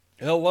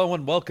Hello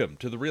and welcome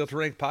to the Real to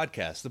Rank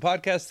podcast, the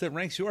podcast that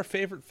ranks your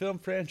favorite film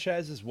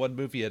franchises one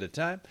movie at a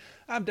time.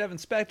 I'm Devin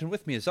Specht, and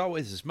with me as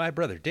always is my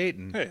brother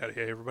Dayton. Hey, howdy,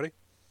 hey, everybody.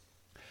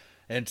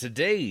 And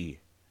today,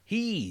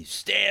 he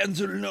stands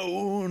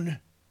alone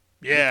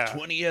with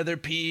 20 other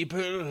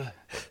people.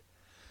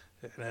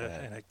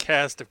 And a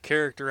cast of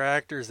character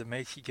actors that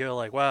makes you go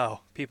like,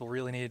 wow, people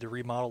really needed to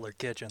remodel their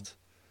kitchens.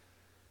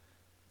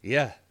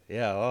 Yeah,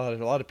 a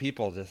lot of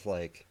people just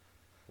like,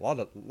 a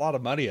lot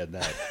of money on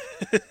that.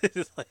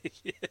 It's like,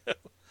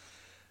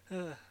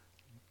 yeah.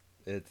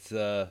 It's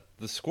The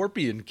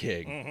Scorpion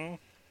King,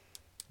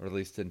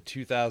 released in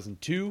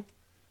 2002,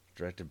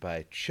 directed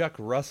by Chuck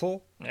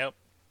Russell. Yep,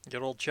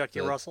 good old Chucky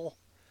Russell.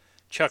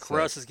 Chuck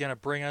Russ is going to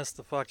bring us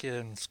the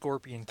fucking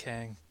Scorpion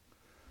King.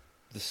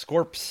 The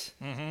Scorps.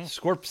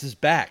 Scorps is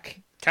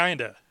back.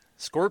 Kinda.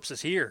 Scorps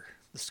is here.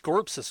 The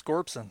Scorps is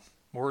Scorpsin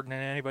more than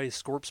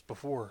anybody's Scorps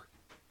before.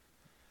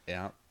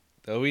 Yeah.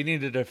 So we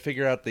needed to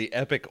figure out the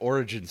epic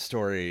origin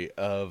story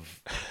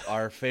of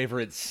our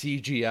favorite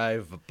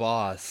CGI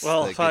boss.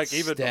 Well, fuck,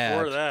 even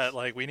before that,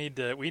 like we need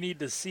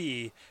to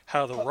see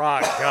how The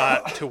Rock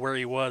got to where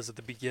he was at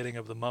the beginning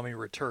of The Mummy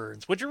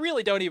Returns, which we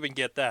really don't even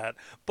get that.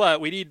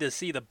 But we need to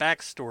see the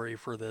backstory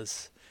for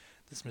this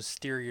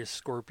mysterious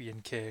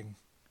Scorpion King.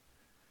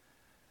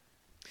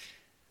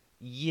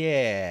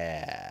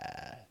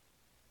 Yeah.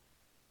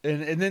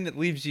 And then it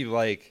leaves you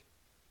like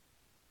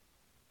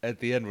at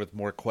the end with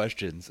more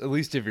questions, at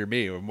least if you're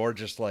me, or more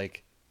just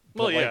like,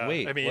 well, yeah. Like,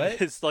 wait, I mean,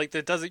 what? It's like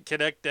it doesn't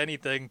connect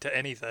anything to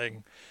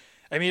anything.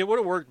 I mean, it would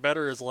have worked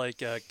better as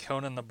like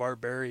Conan the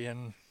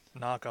Barbarian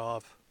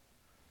knockoff,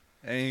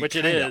 which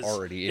it is.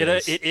 Already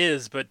is. It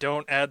is, but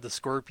don't add the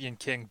Scorpion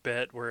King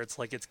bit where it's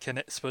like it's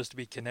supposed to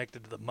be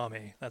connected to the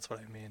mummy. That's what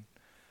I mean.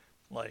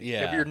 Like,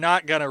 if you're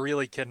not gonna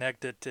really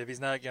connect it to, if he's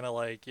not gonna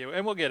like you,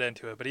 and we'll get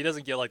into it, but he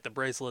doesn't get like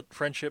the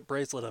friendship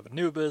bracelet of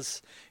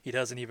Anubis. He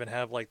doesn't even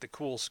have like the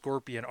cool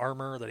scorpion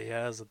armor that he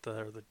has at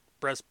the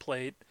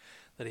breastplate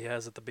that he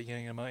has at the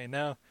beginning of the movie.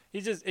 No,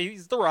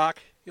 he's The Rock.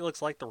 He looks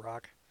like The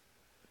Rock.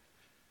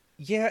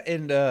 Yeah,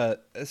 and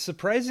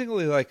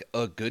surprisingly like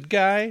a good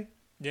guy.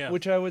 Yeah,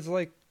 which I was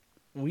like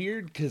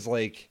weird because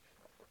like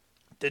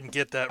didn't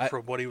get that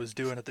from what he was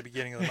doing at the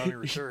beginning of the Mummy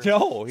Returns.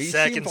 No, he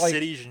sacking seemed like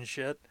cities and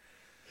shit.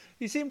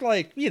 He seemed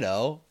like,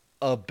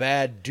 a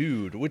bad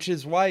dude, which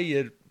is why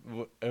it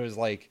was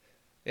like,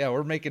 yeah,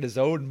 we're making his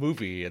own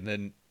movie. And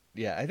then,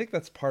 yeah, I think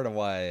that's part of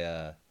why,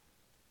 at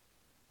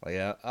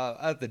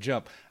the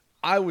jump,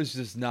 I was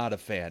just not a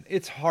fan.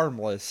 It's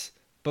harmless,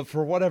 but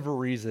for whatever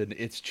reason,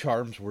 its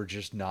charms were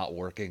just not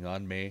working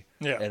on me.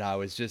 Yeah. And I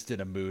was just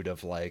in a mood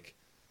of like,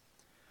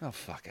 oh,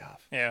 fuck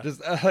off. Yeah.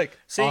 Just,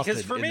 see,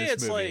 because for me,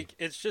 it's movie. like,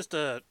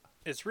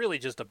 it's really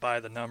just a by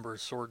the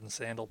numbers sword and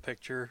sandal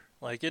picture.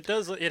 Like it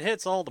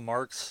hits all the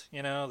marks,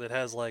 that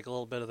has like a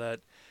little bit of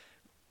that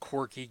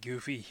quirky,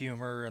 goofy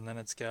humor, and then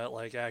it's got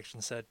like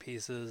action set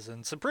pieces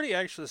and some pretty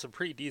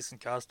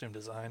decent costume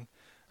design,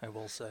 I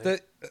will say.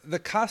 The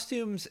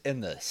costumes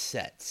and the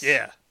sets.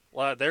 Yeah.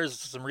 Well, there's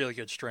some really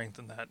good strength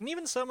in that. And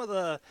even some of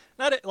the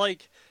and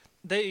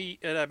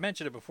I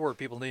mentioned it before,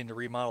 people needing to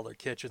remodel their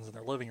kitchens and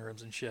their living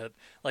rooms and shit.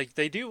 Like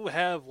they do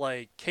have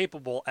like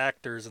capable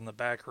actors in the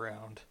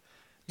background.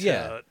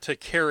 To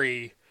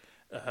carry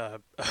a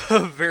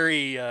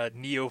very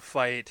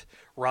neophyte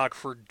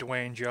Rockford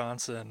Dwayne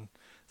Johnson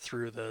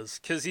through this,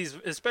 because he's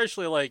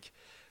especially like,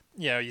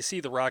 you see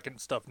The Rock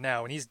and stuff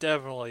now, and he's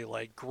definitely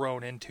like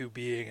grown into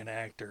being an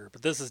actor.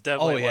 But this is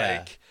definitely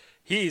like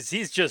he's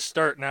just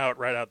starting out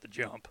right out the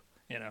jump.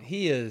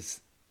 He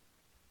is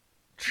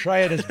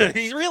trying his best.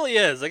 He really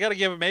is. I got to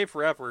give him A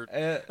for effort.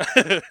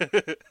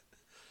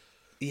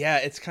 Yeah,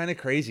 it's kind of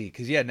crazy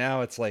because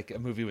now it's like a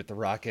movie with The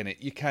Rock in it.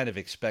 You kind of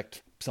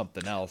expect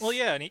something else. Well,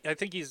 yeah, and I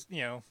think he's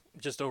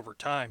just over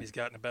time he's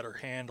gotten a better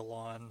handle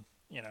on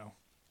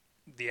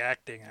the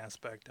acting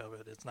aspect of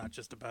it. It's not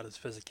just about his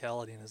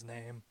physicality and his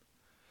name,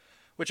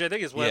 which I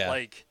think is what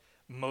like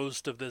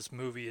most of this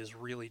movie is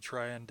really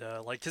trying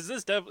to like. Because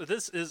this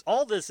is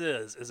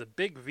a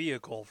big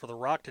vehicle for The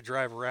Rock to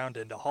drive around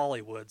into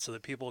Hollywood, so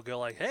that people go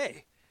like,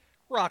 "Hey,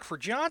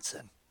 Rockford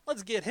Johnson,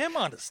 let's get him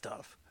onto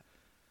stuff."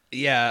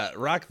 Yeah,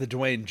 Rock the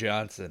Dwayne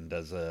Johnson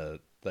does this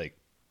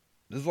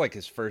is like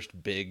his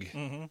first big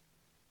thing.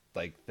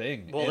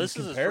 Well, this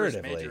is his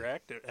first major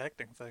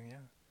acting thing, yeah.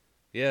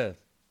 Yeah.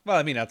 Well,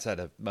 I mean, outside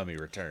of Mummy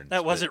Returns.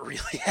 That wasn't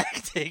really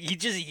acting. He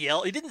just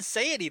yelled. He didn't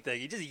say anything.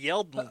 He just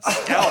yelled and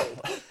scowled.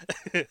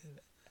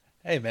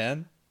 Hey,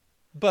 man.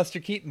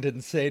 Buster Keaton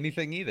didn't say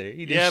anything either.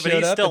 He just but showed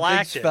he's up still and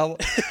acting.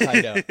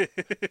 I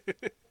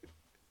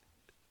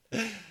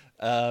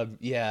know.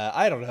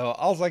 I don't know.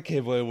 All I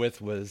came away with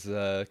was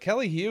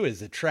Kelly Hu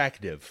is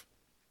attractive.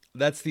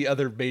 That's the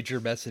other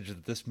major message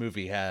that this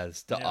movie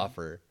has to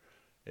offer.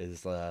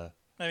 Is I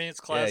mean,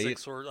 it's classic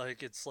sort of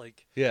like it's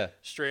like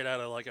straight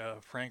out of like a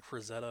Frank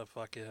Frazetta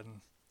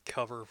fucking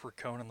cover for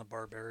Conan the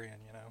Barbarian.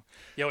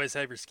 You always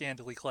have your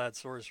scantily clad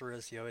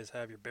sorceress. You always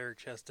have your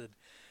bare-chested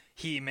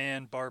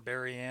He-Man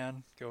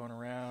barbarian going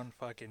around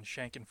fucking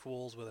shanking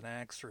fools with an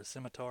axe or a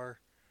scimitar.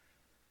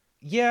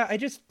 Yeah,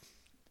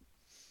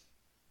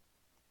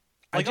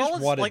 I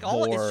just wanted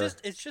more.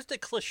 It's just a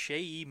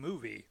cliche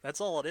movie. That's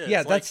all it is.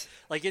 Yeah, that's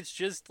it's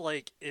just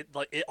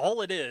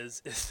all it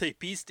is they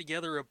piece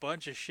together a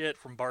bunch of shit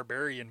from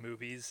barbarian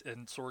movies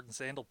and sword and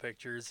sandal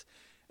pictures,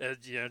 and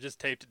just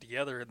taped it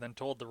together and then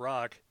told The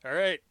Rock, all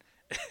right,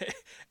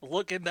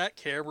 look in that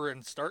camera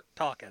and start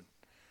talking.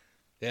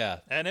 yeah.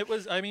 And it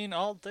was, I mean,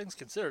 all things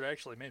considered,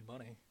 actually made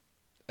money.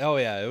 Oh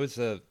yeah, it was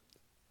I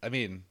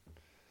mean,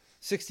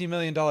 $60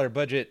 million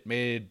budget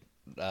made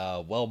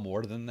well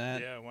more than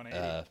that. Yeah,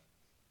 180.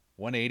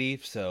 180.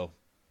 So,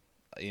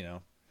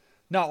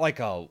 not like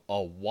a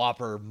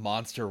whopper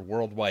monster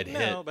worldwide hit.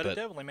 No, but it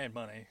definitely made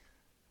money.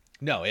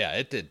 No, yeah,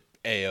 it did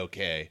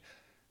A-okay.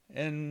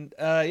 And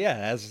yeah, it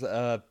has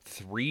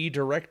 3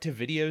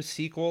 direct-to-video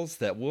sequels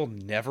that we'll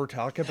never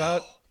talk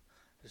about.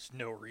 There's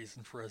no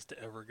reason for us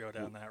to ever go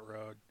down that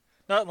road.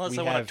 Not unless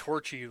I want to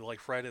torture you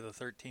like Friday the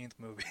 13th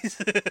movies.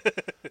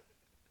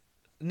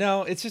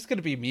 No, it's just going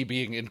to be me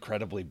being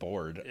incredibly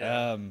bored.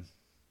 Yeah.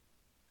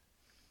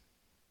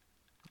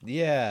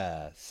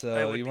 Yeah,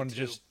 so you want to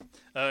just...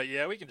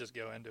 yeah, we can just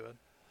go into it.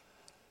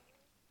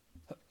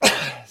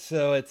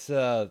 So it's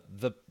the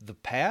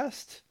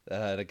past.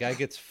 The guy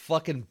gets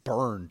fucking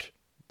burned.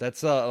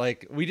 That's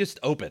like we just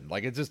opened.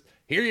 Like it's just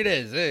here it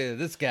is. Hey,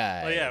 this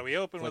guy. Oh yeah, we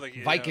open with like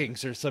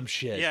Vikings or some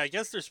shit. Yeah, I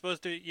guess they're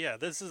supposed to. Yeah,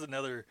 this is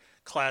another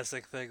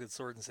classic thing with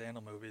sword and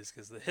sandal movies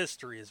because the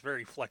history is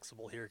very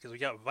flexible here because we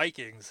got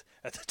Vikings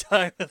at the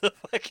time of the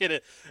fucking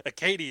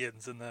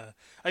Acadians and the.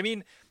 I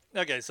mean,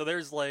 okay, so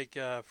there's like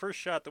first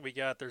shot that we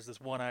got. There's this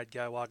one-eyed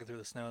guy walking through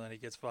the snow, and then he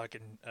gets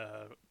fucking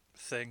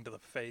thing to the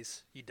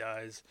face. He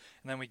dies,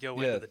 and then we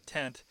go into the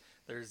tent.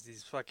 There's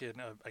these fucking,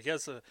 I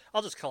guess,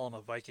 I'll just call him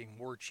a Viking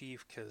war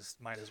chief because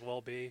might as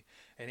well be.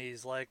 And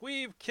he's like,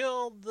 we've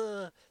killed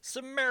the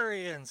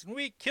Sumerians and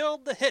we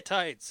killed the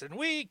Hittites and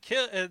we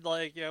killed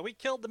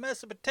the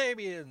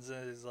Mesopotamians.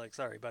 And he's like,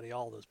 sorry, buddy,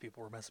 all those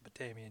people were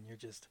Mesopotamian. You're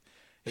just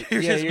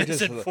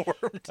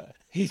misinformed.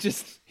 He's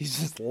just,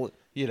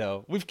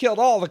 we've killed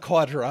all the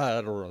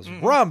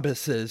quadrilaterals,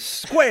 rhombuses,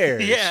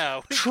 squares,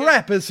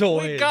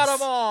 trapezoids. We got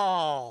them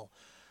all.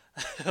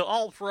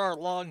 All for our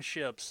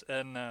longships,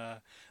 and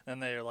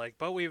they're like,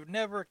 but we've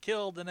never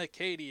killed an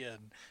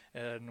Acadian,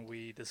 and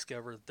we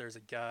discover that there's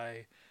a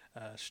guy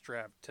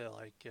strapped to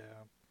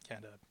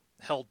kind of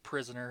held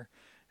prisoner,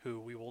 who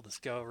we will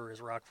discover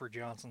is Rockford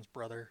Johnson's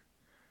brother.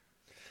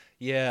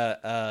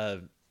 Yeah,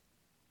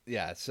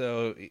 yeah.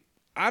 So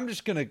I'm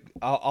just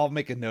I'll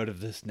make a note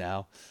of this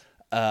now.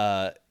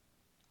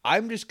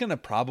 I'm just gonna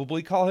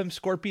probably call him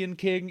Scorpion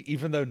King,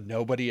 even though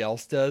nobody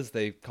else does.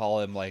 They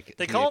call him him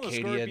the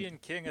Scorpion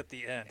King at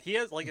the end. He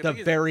has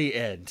the very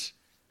end.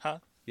 Huh?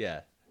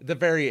 Yeah, the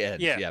very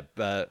end. Yeah.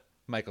 But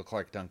Michael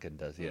Clark Duncan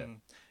does. Yeah.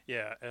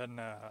 Yeah, and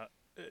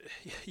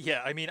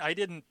yeah. I mean, I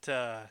didn't.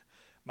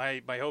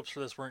 My hopes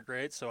for this weren't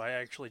great, so I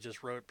actually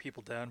just wrote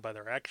people down by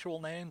their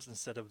actual names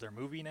instead of their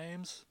movie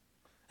names.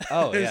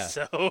 Oh yeah.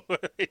 So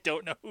I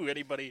don't know who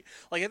anybody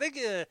I think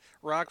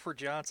Rockford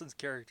Johnson's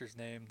character's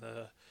name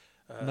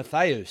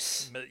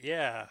Matthias.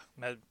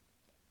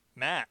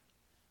 Matt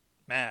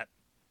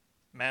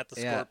the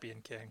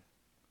Scorpion King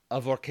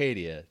of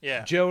Arcadia.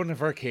 Yeah, Joan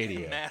of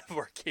Arcadia. Matt of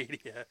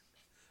Arcadia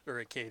or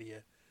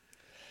Acadia.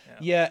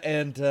 Yeah,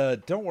 and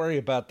don't worry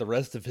about the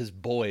rest of his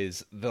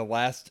boys, the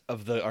last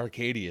of the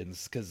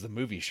Arcadians, because the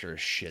movie sure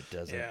as shit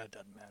doesn't. Yeah, it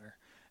doesn't matter.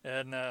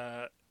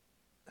 And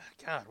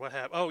God, what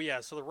happened? Oh yeah,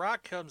 so the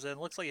Rock comes in,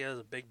 looks like he has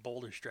a big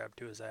boulder strapped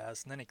to his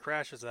ass, and then he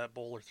crashes that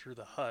boulder through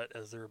the hut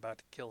as they're about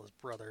to kill his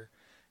brother,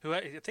 who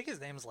I think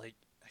his name's I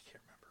can't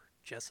remember,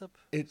 Jessup?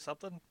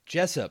 Something?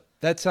 Jessup.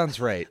 That sounds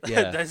right,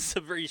 yeah. That's a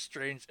very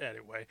strange,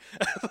 anyway.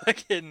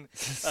 Fucking,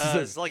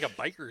 it's like a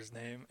biker's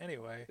name,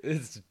 anyway.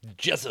 It's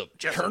Jessup.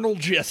 Colonel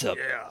Jessup.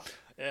 Yeah.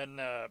 And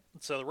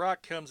so the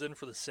Rock comes in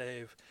for the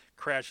save,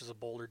 crashes a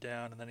boulder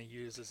down, and then he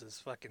uses his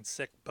fucking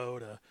sick bow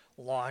to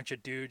launch a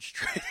dude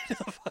straight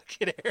into the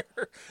fucking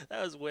air.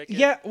 That was wicked.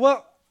 Yeah,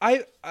 well,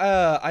 I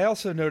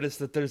also noticed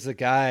that there's a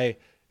guy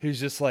who's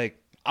just like,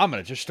 I'm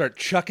going to just start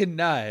chucking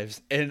knives.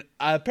 And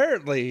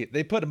apparently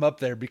they put him up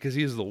there because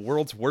he's the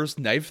world's worst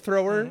knife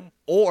thrower. Mm-hmm.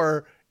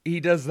 Or he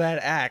does that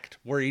act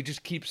where he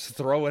just keeps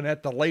throwing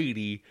at the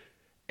lady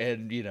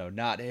and,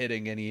 not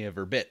hitting any of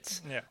her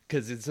bits. Yeah.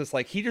 Because it's just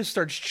like, he just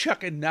starts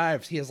chucking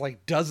knives. He has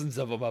like dozens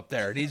of them up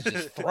there. And he's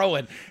just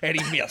throwing.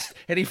 And he missed.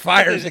 And he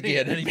fires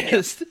again and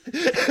missed. And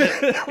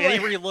he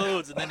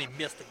reloads and then he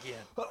missed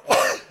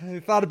again. He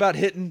thought about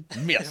hitting,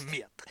 missed.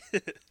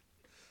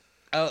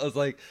 I was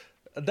like...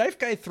 A knife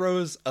guy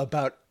throws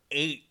about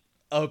 8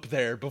 up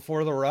there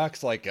before the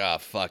Rock's like,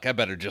 fuck, I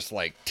better just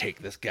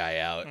take this guy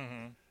out.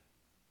 Mm-hmm.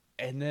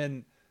 And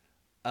then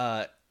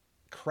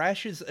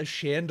crashes a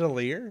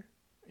chandelier.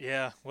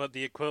 Yeah, well,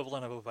 the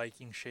equivalent of a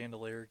Viking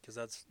chandelier, because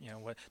that's,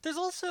 what... There's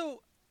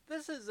also...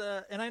 This is,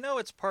 and I know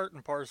it's part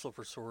and parcel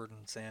for sword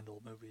and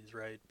sandal movies,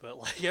 right?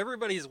 But,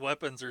 everybody's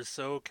weapons are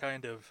so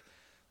kind of,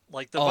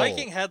 Like the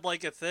Viking had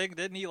like a thing,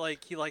 didn't he?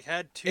 Like he like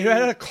had two. He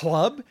had a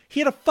club. He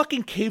had a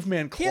fucking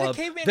caveman club. He had a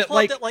caveman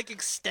club that like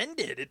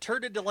extended. It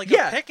turned into like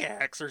a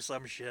pickaxe or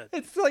some shit.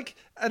 It's like,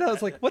 and I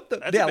was like, what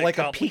the? Yeah, like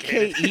a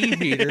PKE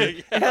meter.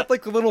 It had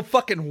like little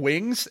fucking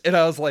wings, and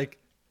I was like,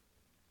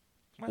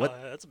 what?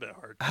 That's a bit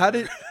hard. How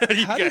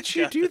did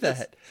you do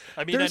that?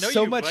 I mean, I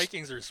know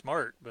Vikings are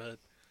smart, but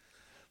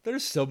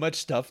there's so much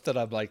stuff that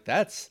I'm like,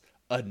 that's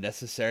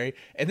unnecessary.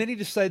 And then he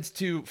decides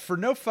to, for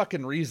no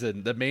fucking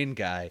reason, the main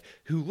guy,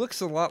 who looks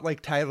a lot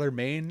like Tyler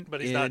Mane,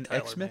 but he's not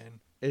Tyler Mane.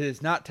 It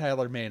is not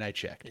Tyler Mane. I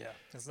checked. Yeah,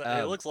 it's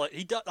not, it looks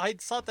like I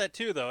thought that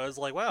too, though. I was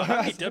like, wow,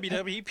 how many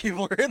WWE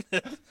people are in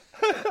this?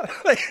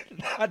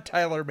 Not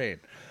Tyler Mane.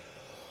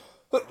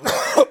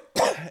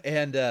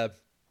 And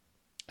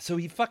so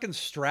he fucking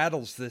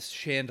straddles this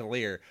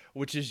chandelier,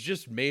 which is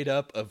just made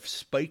up of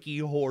spiky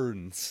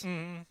horns.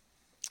 Mm-hmm.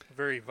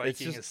 Very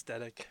Viking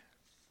aesthetic.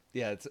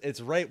 Yeah, it's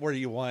right where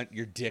you want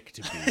your dick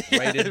to be,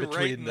 right in between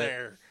right in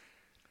there.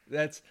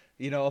 That's,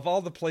 of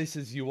all the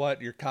places you want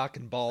your cock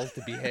and balls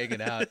to be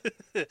hanging out,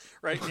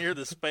 right near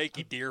the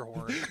spiky deer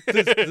horn.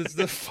 this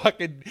the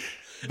fucking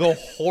the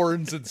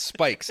horns and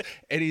spikes,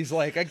 and he's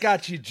like, "I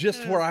got you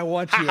just where I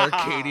want you,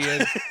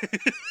 Arcadian."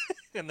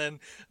 And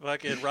then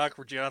fucking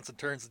Rockford Johnson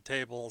turns the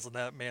tables, and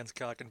that man's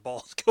cock and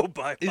balls go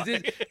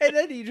bye-bye. And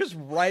then he just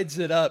rides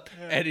it up,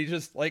 and he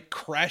just like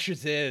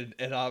crashes in,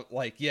 and I'm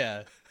like,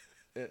 yeah.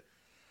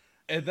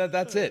 And then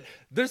that's it.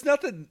 There's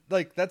nothing,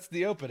 like, that's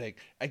the opening.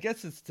 I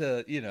guess it's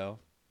to,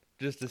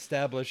 just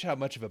establish how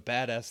much of a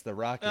badass The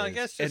Rock is. I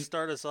guess just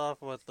start us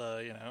off with,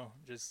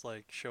 just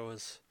like show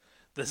us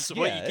this is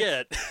what you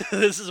get.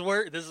 this is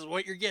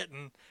what you're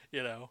getting,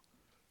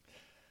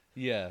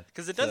 Yeah.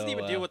 Because it doesn't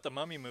even do what the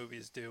Mummy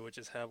movies do, which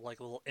is have like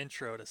a little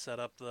intro to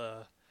set up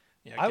the,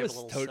 give a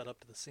little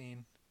setup to the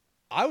scene.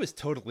 I was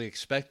totally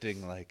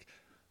expecting like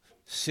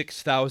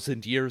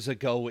 6,000 years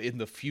ago in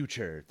the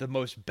future, the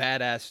most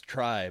badass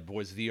tribe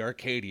was the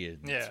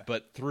Arcadians. Yeah.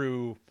 But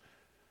through,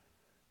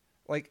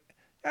 like,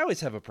 I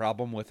always have a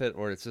problem with it,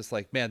 or it's just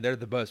like, man, they're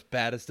the most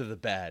baddest of the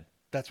bad.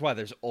 That's why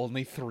there's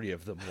only 3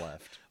 of them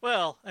left.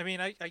 Well, I mean,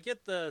 I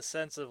get the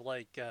sense of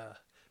like,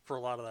 for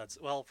a lot of that.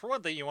 Well, for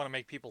one thing, you want to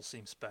make people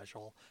seem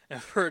special,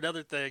 and for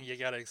another thing, you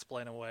got to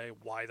explain away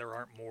why there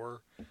aren't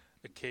more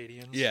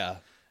Acadians. Yeah.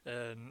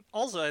 And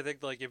also, I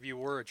think like if you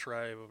were a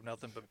tribe of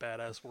nothing but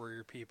badass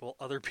warrior people,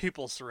 other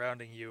people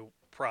surrounding you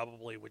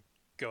probably would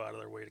go out of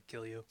their way to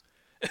kill you.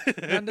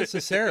 Not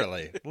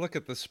necessarily. Look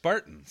at the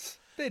Spartans.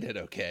 They did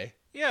okay.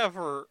 Yeah,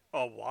 for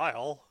a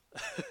while.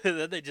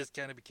 Then they just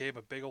kind of became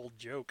a big old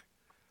joke.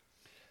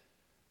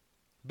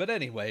 But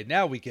anyway,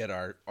 now we get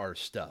our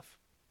stuff.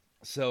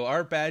 So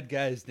our bad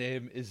guy's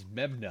name is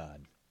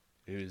Memnon,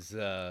 who's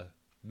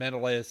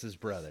Menelaus'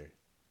 brother.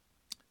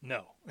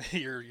 No,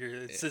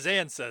 it's his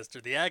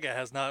ancestor. The Aga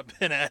has not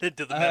been added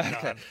to the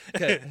Memnon.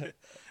 Okay.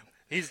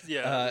 He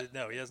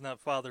has not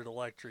fathered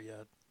Electra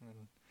yet.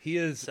 He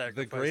is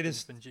the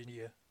greatest.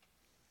 Virginia.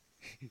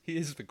 He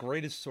is the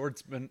greatest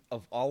swordsman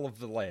of all of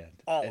the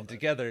land. And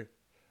together,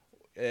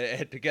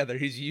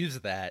 he's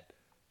used that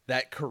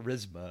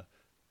charisma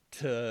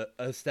to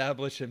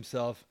establish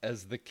himself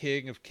as the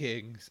king of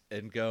kings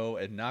and go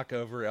and knock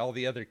over all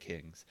the other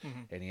kings.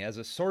 Mm-hmm. And he has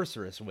a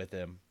sorceress with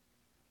him.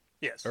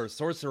 Yes. Or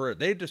sorcerer.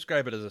 They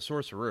describe it as a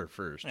sorcerer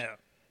first. Yeah.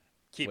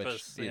 Keep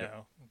us,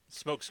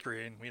 smoke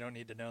screen. We don't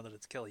need to know that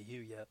it's Kelly Hu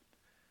yet.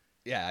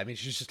 Yeah, I mean,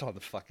 she's just on the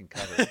fucking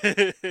cover.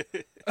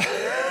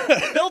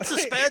 Build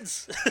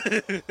suspense.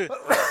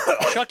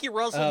 Chucky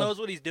Russell knows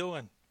what he's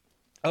doing.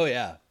 Oh,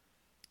 yeah.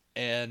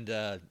 And,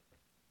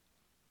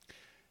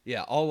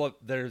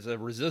 there's a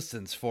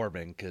resistance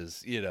forming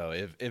because,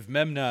 if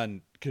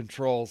Memnon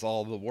controls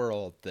all the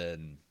world,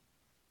 then...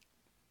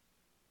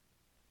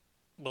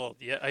 Well,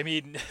 yeah, I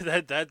mean,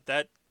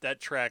 that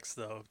tracks,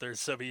 though. There's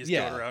somebody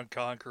going around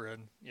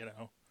conquering,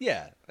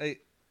 Yeah,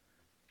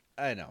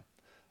 I know.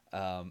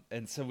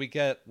 And so we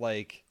get,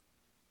 like,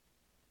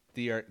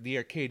 the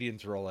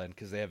Arcadians roll in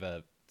because they have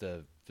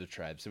the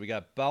tribe. So we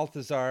got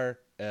Balthazar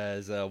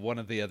as one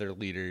of the other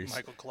leaders.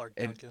 Michael Clark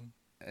Duncan.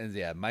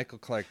 And Michael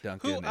Clark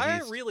Duncan. Who I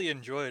really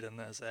enjoyed in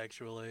this,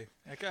 actually.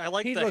 I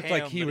like he the looked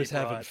ham like he was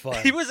having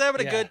fun. He was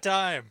having a good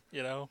time,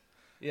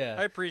 Yeah.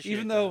 I appreciate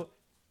Even though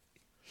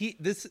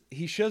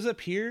he shows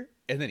up here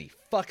and then he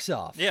fucks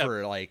off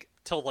for like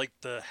till like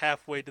the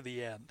halfway to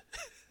the end.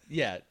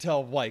 Yeah,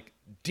 till like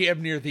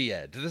damn near the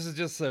end. This is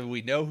just so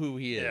we know who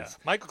he is. Yeah.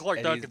 Michael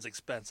Clark Duncan's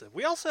expensive.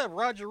 We also have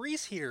Roger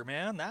Reese here,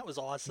 man. That was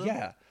awesome.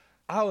 Yeah.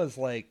 I was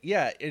like,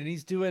 and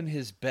he's doing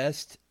his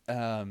best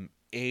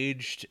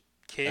aged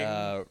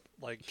king,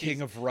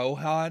 King of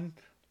Rohan.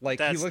 Like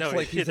he looks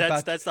like he's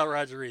that's not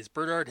Roger Reese.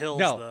 Bernard Hill's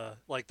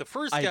the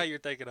first guy you're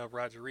thinking of.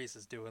 Roger Reese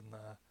is doing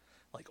the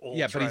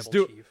old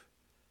tribal chief.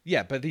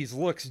 Yeah, but he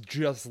looks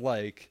just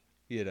like,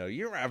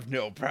 you have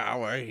no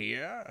power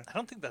here. I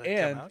don't think that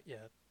had come out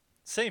yet.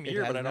 Same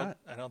year, but I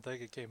don't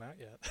think it came out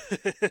yet.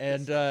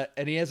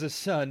 and he has a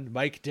son,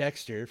 Mike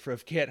Dexter, from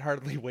Can't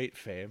Hardly Wait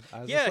fame.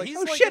 I was like,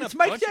 he's shit, it's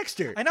Mike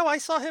Dexter. I know, I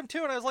saw him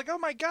too, and I was like, oh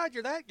my god,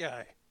 you're that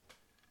guy.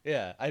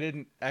 Yeah, I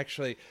didn't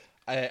actually.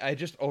 I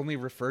just only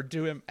referred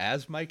to him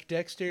as Mike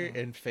Dexter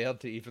and failed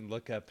to even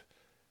look up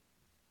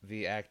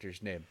the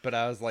actor's name. But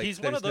I was like, He's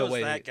there's one of no those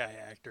way. that guy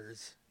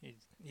actors.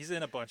 He's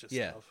in a bunch of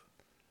Yeah. stuff.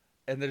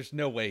 And there's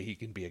no way he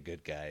can be a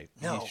good guy.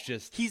 No, He's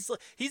just he's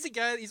a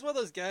guy. He's one of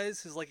those guys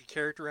who's like a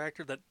character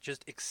actor that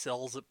just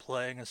excels at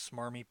playing a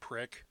smarmy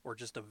prick or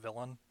just a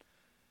villain.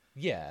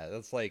 yeah.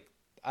 That's like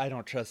I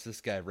don't trust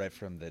this guy right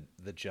from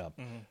the jump.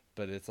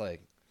 But it's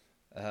like,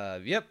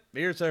 yep.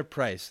 Here's our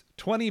price: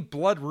 20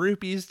 blood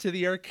rupees to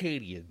the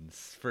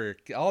Arcadians for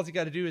all you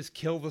got to do is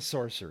kill the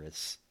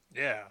sorceress.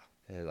 Yeah.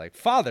 And they're like,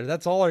 Father,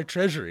 that's all our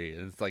treasury.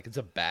 And it's like it's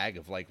a bag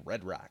of like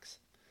red rocks.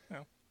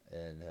 Oh.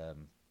 And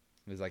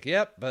he's like,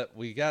 yep, but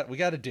we got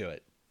to do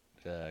it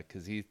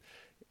because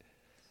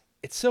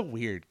it's so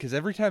weird because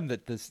every time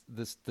that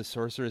the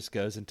sorceress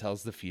goes and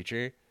tells the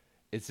future,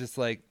 it's just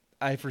like,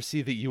 I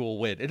foresee that you will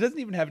win. It doesn't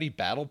even have any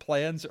battle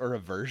plans or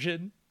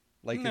aversion.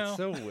 Like, No. it's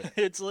so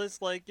it's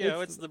just like,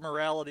 it's the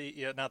morality.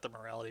 Yeah, not the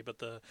morality, but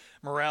the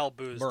morale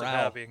boost of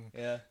having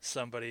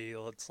somebody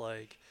that's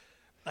like,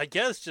 I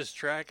guess just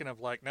tracking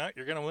of like, no,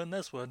 you're going to win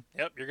this one.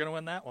 Yep, you're going to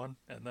win that one.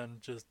 And then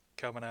just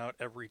coming out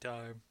every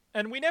time.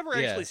 And we never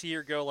actually see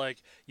her go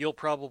like, you'll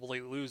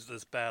probably lose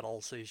this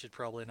battle, so you should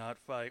probably not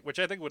fight. Which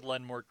I think would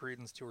lend more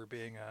credence to her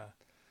being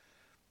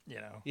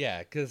Yeah,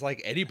 because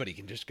like anybody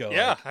can just go.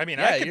 Yeah, like, I mean,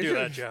 I could do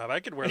that job. I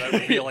could wear that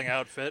revealing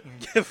outfit and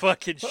give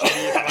fucking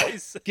shitty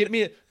advice. Give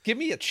me a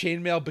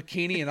chainmail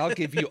bikini, and I'll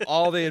give you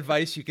all the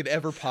advice you could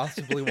ever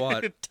possibly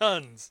want.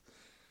 Tons.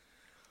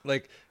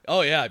 Like, oh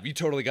yeah, you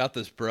totally got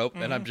this, bro.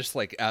 And I'm just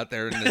like out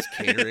there in this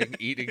catering,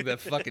 eating the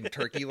fucking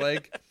turkey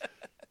leg.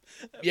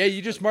 Yeah,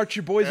 you just march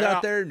your boys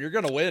out there, and you're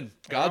gonna win.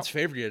 God's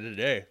favored you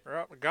today.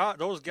 God,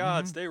 those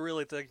gods, they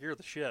really think you're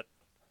the shit.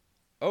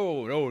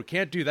 Oh no, we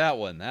can't do that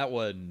one. That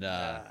one.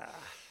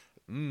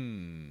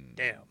 Damn.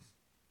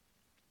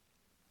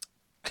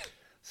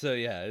 So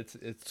yeah,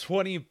 it's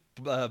 20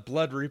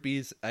 blood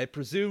rupees. I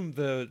presume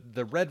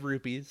the red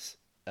rupees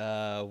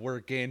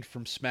were gained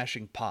from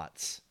smashing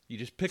pots. You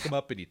just pick them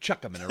up and you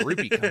chuck them, and a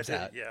rupee comes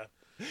out. Yeah.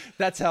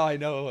 That's how I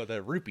know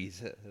the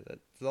rupees.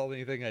 That's the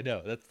only thing I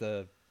know. That's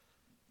the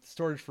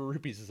storage for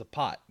rupees is a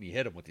pot, and you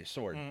hit them with your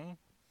sword.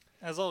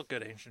 As all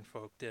good ancient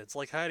folk did. It's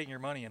like hiding your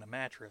money in a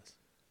mattress.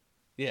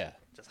 Yeah.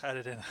 Just hide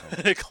it in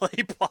a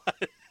clay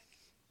pot.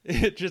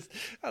 It just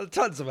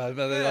tons of them.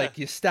 And like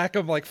you stack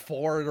them like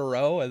 4 in a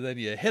row, and then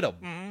you hit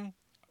them.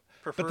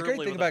 But the great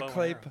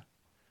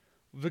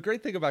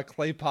thing about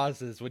clay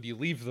pots is when you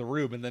leave the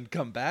room and then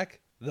come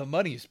back, the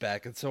money's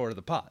back, and so are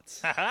the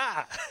pots.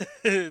 Ha!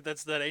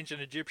 That's that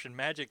ancient Egyptian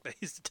magic they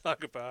used to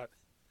talk about.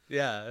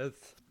 Yeah.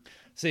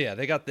 So yeah,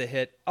 they got the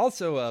hit.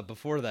 Also,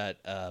 before that,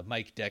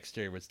 Mike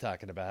Dexter was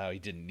talking about how he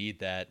didn't need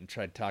that and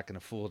tried talking a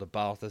fool to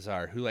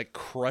Balthazar, who like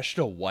crushed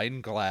a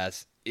wine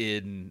glass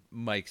in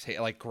Mike's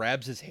hand, like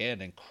grabs his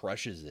hand and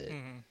crushes it.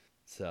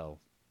 So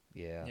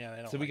yeah. Yeah.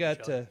 They don't So we like got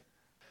each other.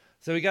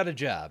 so we got a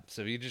job.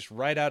 So we just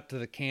ride out to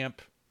the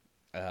camp.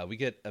 We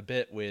get a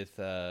bit with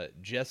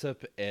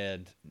Jessup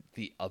and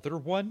the other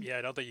one. Yeah,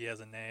 I don't think he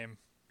has a name.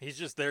 He's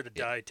just there to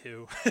die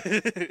too.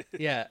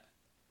 Yeah.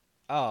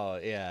 Oh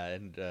yeah,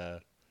 and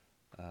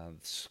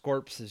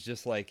Scorps is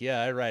just like,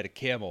 yeah, I ride a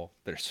camel.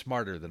 They're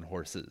smarter than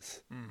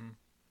horses.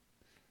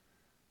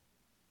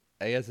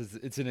 I guess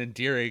it's an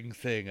endearing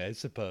thing, I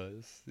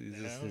suppose. He's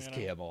just his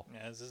camel.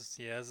 Yeah,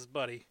 he has his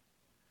buddy.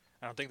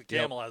 I don't think the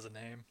camel has a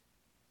name.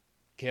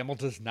 Camel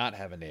does not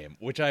have a name,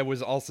 which I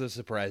was also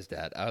surprised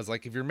at. I was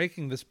like, if you're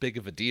making this big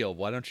of a deal,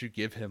 why don't you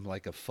give him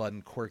like a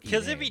fun, quirky name?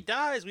 Because if he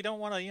dies, we don't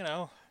want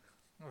to,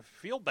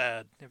 feel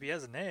bad. If he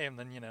has a name,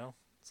 then,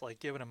 it's like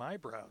giving him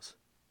eyebrows.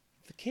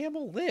 The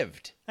camel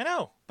lived. I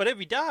know, but if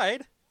he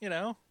died,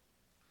 I'm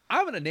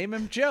going to name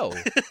him Joe.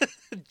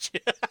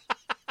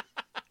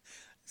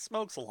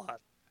 Smokes a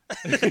lot.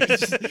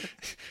 Because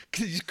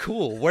he's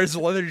cool. Wears a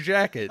leather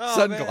jacket,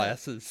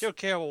 sunglasses. Man. Joe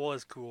Camel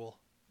was cool.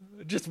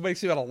 It just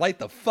makes you want to light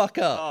the fuck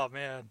up. Oh,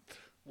 man.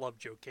 Love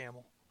Joe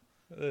Camel.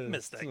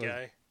 Miss that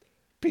guy.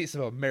 Piece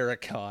of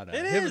Americana.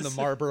 It Him is. and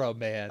the Marlboro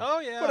Man. Oh,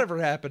 yeah. Whatever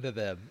happened to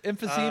them?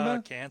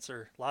 Emphysema?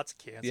 Cancer. Lots of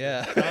cancer.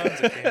 Yeah.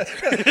 Tons of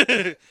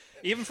cancer.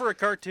 Even for a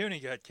cartoon, he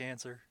got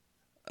cancer.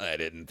 I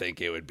didn't think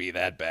it would be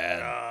that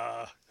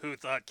bad. Who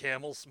thought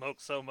camels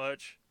smoked so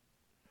much?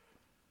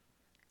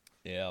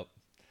 Yep.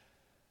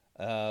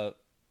 So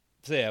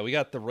yeah, we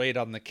got the raid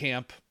on the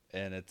camp,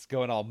 and it's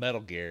going all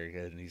Metal Gear,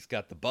 and he's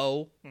got the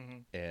bow,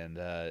 and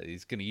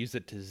he's going to use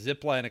it to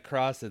zip line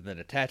across and then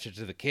attach it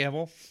to the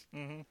camel.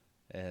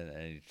 And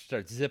he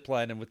starts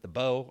ziplining with the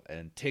bow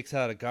and takes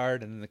out a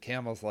guard, and then the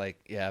camel's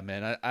like, yeah,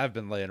 man, I've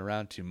been laying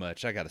around too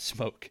much. I got to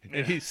smoke.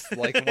 And he's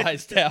like,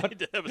 lies down. He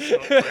did have a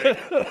smoke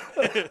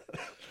break.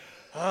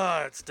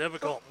 It's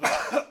difficult.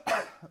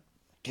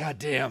 God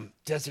damn,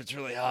 desert's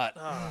really hot.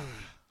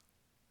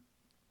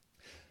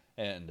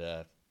 And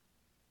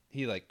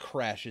he like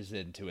crashes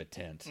into a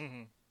tent.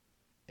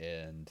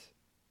 And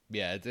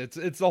yeah,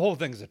 it's the whole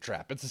thing's a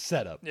trap. It's a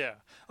setup. Yeah.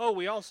 Oh,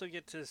 we also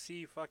get to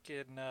see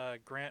fucking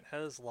Grant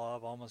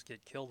Heslov almost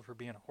get killed for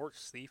being a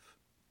horse thief.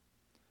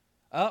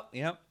 Oh,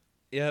 yep.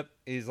 Yep.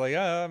 He's like,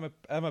 oh,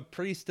 I'm a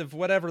priest of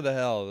whatever the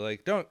hell.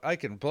 Like, I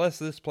can bless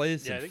this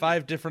place Yeah, I in think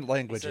 5 different he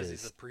languages. says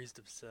he's a priest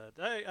of Set.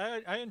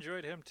 I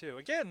enjoyed him too.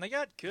 Again, they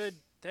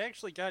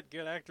actually got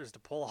good actors to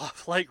pull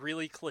off like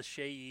really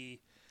cliche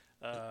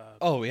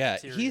Oh yeah,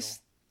 material.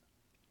 he's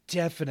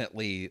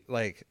definitely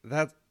like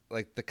that,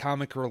 like the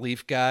comic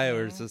relief guy,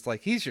 or it's just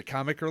like he's your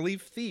comic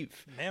relief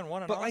thief. Man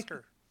won an But, like,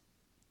 Oscar.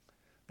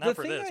 Not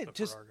for thing this, I but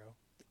just- for Argo.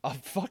 Oh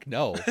fuck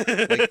no!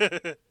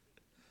 Like,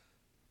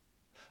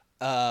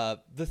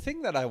 the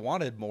thing that I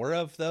wanted more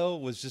of though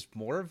was just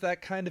more of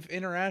that kind of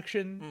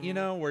interaction, you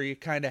know, where you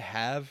kind of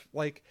have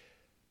like,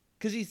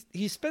 because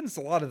he spends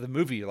a lot of the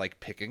movie like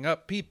picking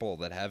up people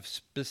that have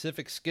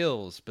specific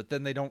skills, but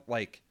then they don't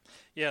like.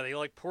 Yeah, they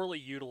like poorly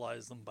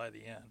utilize them by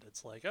the end.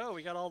 It's like, oh,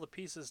 we got all the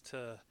pieces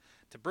to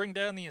bring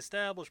down the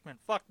establishment.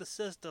 Fuck the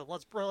system.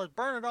 Let's burn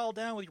it all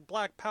down with your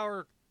black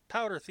powder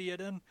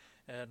Theoden.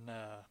 And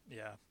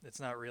yeah, it's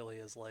not really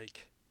as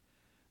like.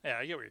 Yeah,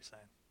 I get what you're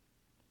saying.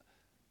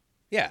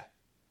 Yeah,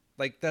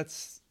 like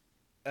that's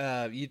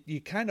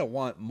you kind of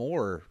want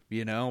more,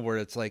 you know, where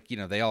it's like, you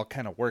know, they all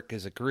kind of work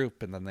as a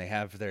group, and then they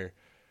have their,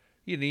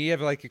 you know, you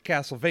have like a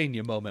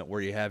Castlevania moment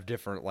where you have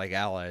different like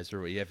allies,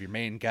 or you have your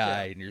main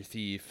guy and your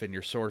thief and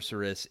your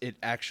sorceress. It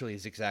actually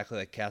is exactly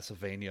like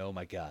Castlevania. Oh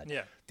my god.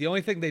 Yeah. The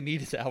only thing they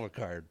need is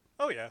Alucard,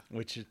 Oh yeah.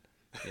 which is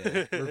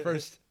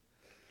reversed.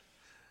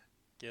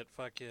 Get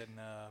fucking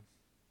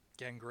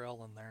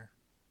Gangrel in there.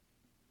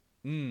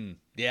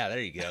 Yeah,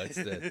 there you go. It's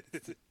the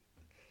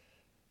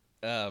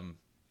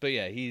but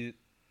yeah,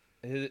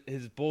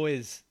 his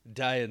boys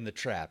die in the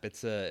trap.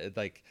 It's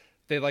like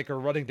they like are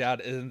running down,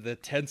 and the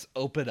tents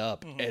open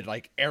up, and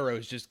like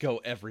arrows just go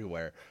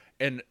everywhere.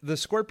 And the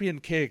Scorpion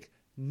King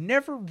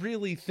never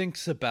really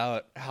thinks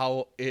about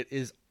how it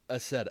is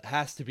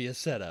has to be a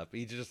setup.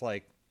 He's just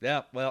like,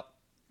 yeah, well,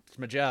 it's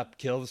my job.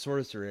 Kill the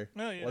sorcerer.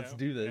 No, Let's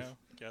do this.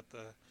 Got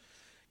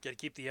to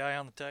keep the eye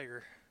on the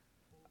tiger.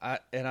 I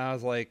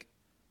was like,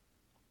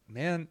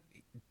 man,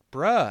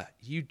 bruh,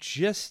 you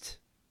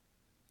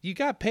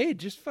got paid.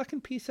 Just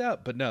fucking peace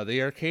out. But no,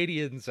 the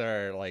Arcadians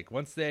are like,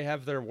 once they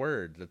have their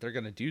word that they're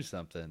gonna do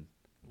something.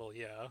 Well,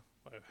 yeah.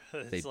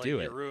 It's They like do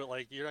it.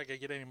 You're not gonna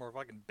get any more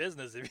fucking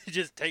business if you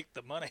just take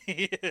the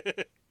money.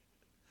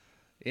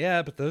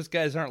 Yeah, but those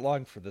guys aren't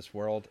long for this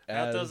world.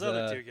 Not those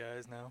other two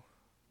guys now.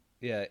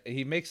 Yeah,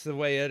 he makes the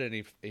way in,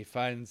 and he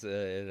finds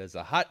it as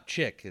a hot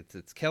chick.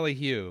 It's Kelly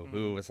Hugh,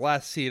 who was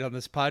last seen on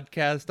this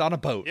podcast on a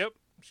boat. Yep,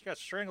 she got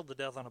strangled to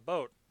death on a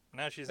boat.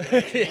 Now she's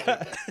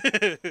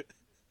in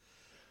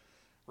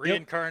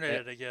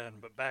reincarnated again,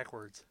 but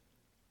backwards.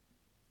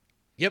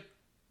 Yep.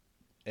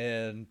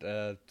 And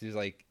he's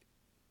like,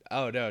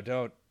 "Oh no,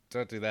 don't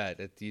do that.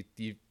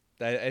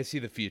 I see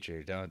the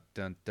future.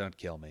 Don't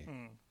kill me,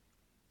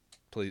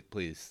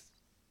 please."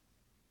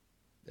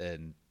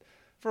 And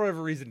for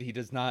whatever reason, he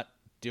does not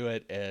do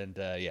it. And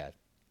yeah,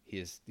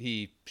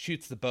 he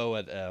shoots the bow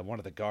at one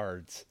of the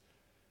guards,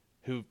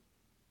 who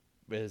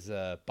is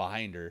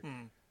behind her.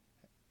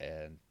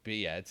 But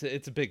yeah,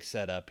 it's a big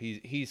setup.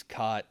 He's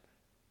caught.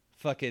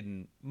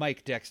 Fucking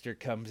Mike Dexter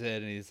comes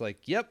in, and he's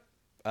like, "Yep,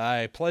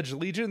 I pledge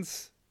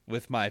allegiance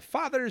with my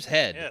father's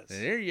head." Yes.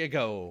 There you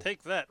go.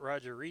 Take that,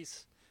 Roger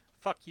Reese.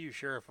 Fuck you,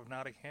 Sheriff of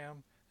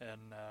Nottingham.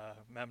 And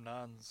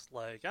Memnon's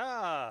like,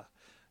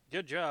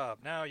 good job.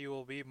 Now you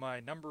will be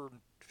my number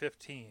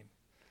 15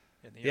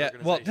 in the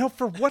organization. Well, no,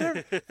 for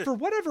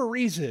whatever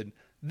reason,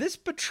 this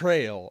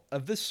betrayal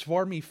of this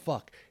swarmy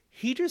fuck,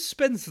 he just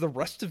spends the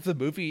rest of the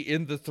movie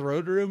in the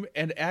throne room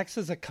and acts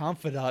as a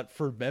confidant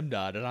for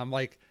Memnon, and I'm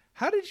like,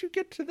 how did you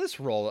get to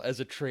this role as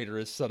a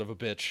traitorous son of a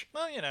bitch?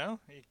 Well, you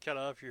cut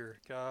off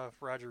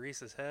Roger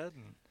Reese's head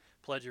and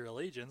pledge your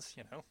allegiance,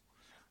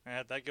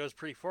 that goes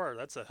pretty far.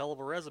 That's a hell of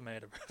a resume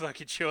to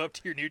fucking show up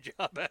to your new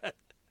job at.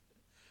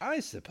 I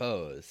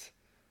suppose.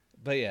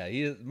 But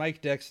yeah,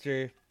 Mike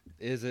Dexter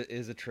is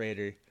a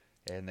traitor,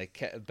 and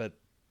but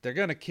they're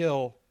gonna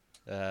kill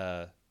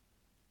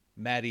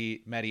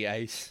Matty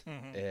Ice,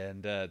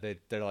 and they're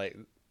like,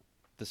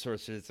 the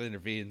sorceress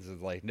intervenes and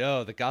is like,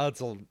 no, the gods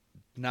will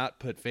not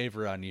put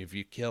favor on you if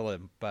you kill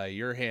him by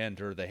your hand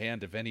or the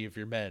hand of any of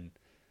your men.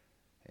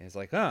 And he's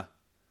like, huh,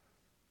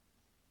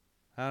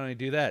 how do I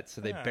do that?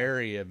 So they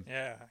bury him.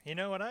 Yeah, you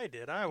know what I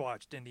did? I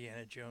watched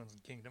Indiana Jones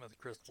and Kingdom of the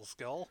Crystal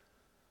Skull.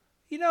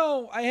 You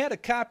know, I had a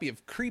copy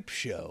of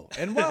Creepshow,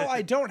 and while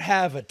I don't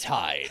have a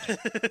tide,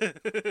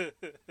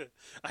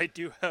 I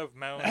do have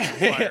mounds of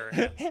fire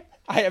ants.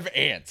 I have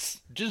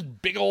ants,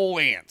 just big old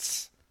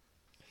ants.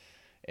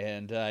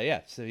 And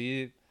so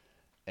he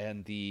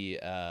and the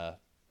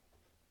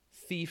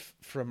thief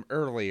from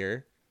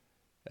earlier,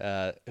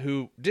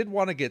 who did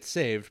want to get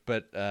saved,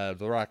 but The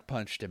Rock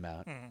punched him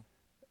out.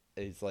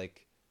 He's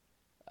like,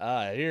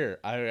 here,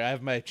 I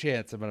have my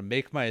chance. I'm going to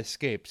make my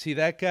escape. See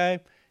that guy?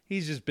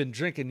 He's just been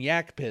drinking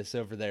yak piss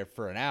over there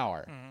for an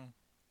hour.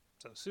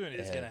 So soon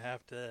he's going to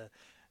have to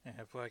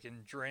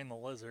fucking drain the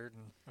lizard.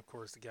 And, of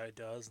course, the guy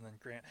does. And then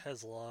Grant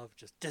Heslov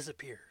just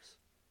disappears.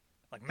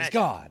 Like magic.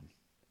 He's gone.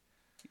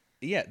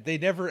 Yeah, they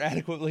never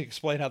adequately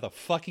explain how the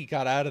fuck he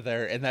got out of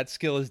there, and that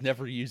skill is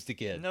never used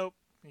again. Nope.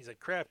 He's a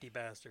crafty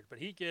bastard, but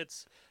he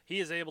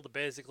is able to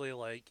basically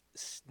like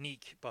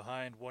sneak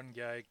behind one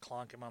guy,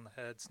 clonk him on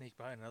the head, sneak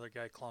behind another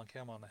guy, clonk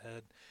him on the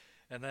head,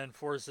 and then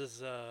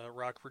forces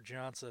Rockford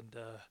Johnson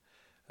to,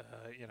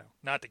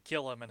 not to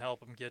kill him and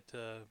help him get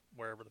to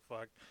wherever the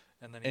fuck.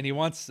 And he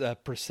wants a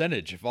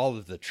percentage of all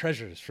of the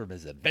treasures from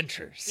his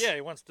adventures. Yeah,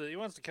 he wants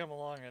to come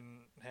along and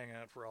hang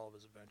out for all of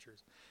his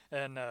adventures.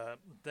 And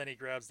then he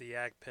grabs the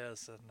yak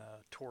piss and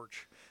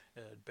torch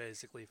and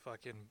basically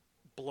fucking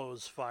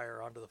blows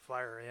fire onto the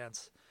fire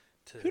ants.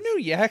 Who knew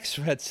yaks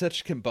had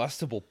such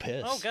combustible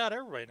piss? Oh god,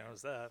 everybody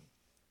knows that.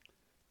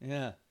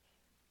 Yeah.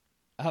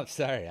 Oh,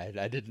 sorry,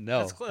 I didn't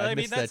know.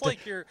 That's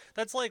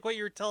like what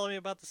you were telling me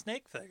about the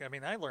snake thing. I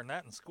mean, I learned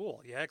that in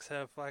school. Yaks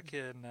have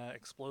fucking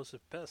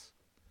explosive piss.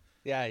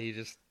 Yeah,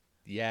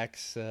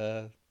 yaks,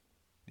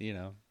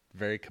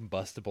 very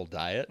combustible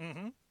diet.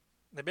 Mm-hmm.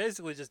 They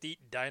basically just eat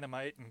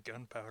dynamite and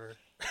gunpowder.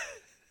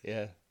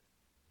 Yeah.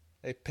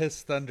 They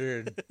piss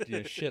thunder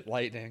and shit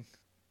lightning.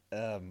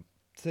 So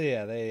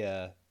yeah,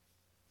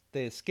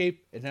 they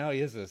escape, and now he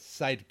has a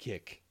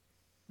sidekick.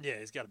 Yeah,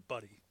 he's got a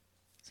buddy.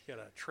 He's got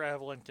a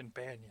traveling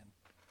companion.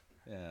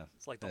 Yeah.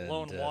 It's like the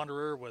lone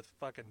wanderer with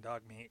fucking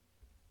dog meat.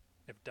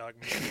 If dog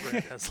meat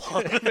bread has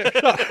love.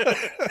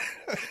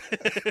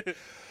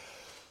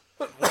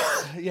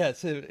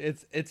 Yes,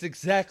 it's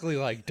exactly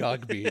like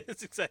dog meat.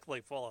 It's exactly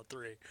like Fallout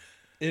 3.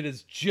 It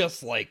is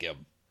just like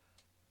him.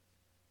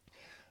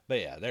 But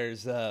yeah,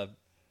 there's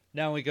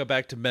now we go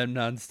back to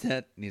Memnon's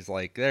tent, and he's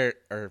like,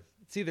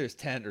 it's either his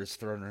tent or his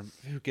throne room.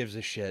 Who gives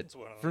a shit?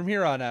 From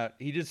here on out,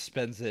 he just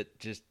spends it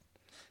just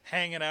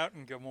hanging out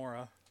in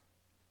Gomorrah.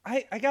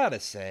 I gotta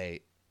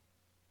say,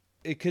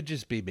 it could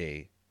just be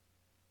me,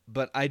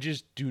 but I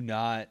just do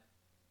not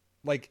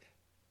like.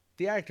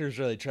 The actor's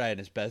really trying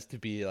his best to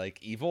be like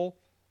evil,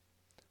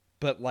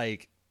 but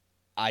like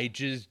I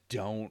just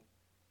don't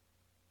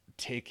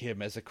take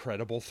him as a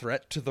credible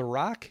threat to The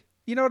Rock.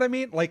 You know what I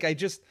mean? Like I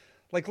just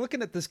like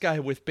looking at this guy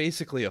with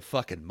basically a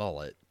fucking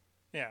mullet.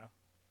 Yeah.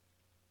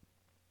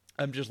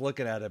 I'm just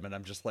looking at him and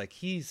I'm just like,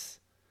 he's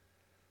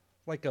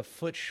like a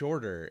foot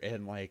shorter,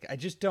 and like I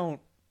just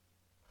don't,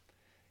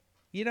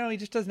 he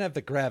just doesn't have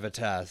the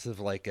gravitas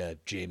of like a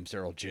James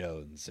Earl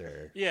Jones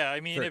or. Yeah, I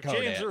mean, if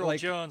James Earl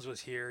Jones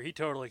was here, he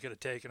totally could have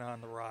taken on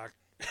The Rock.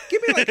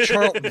 Give me like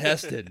Charlton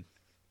Heston.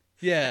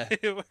 Yeah.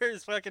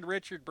 Where's fucking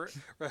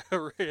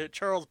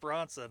Charles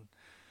Bronson?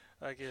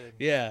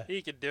 Yeah.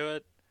 He could do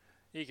it.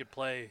 He could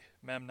play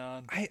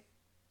Memnon.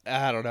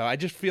 I don't know. I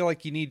just feel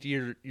like you need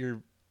you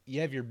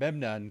have your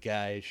Memnon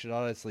guy should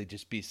honestly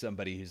just be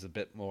somebody who's a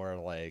bit more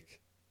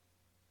like,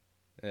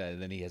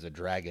 then he has a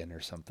dragon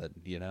or something,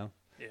 Yeah.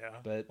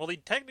 But well, he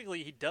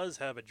does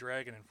have a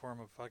dragon in form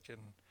of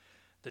fucking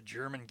the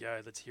German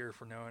guy that's here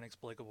for no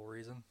inexplicable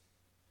reason.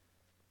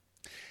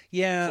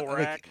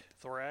 Yeah.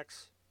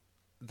 Thorax.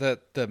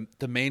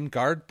 The main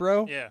guard,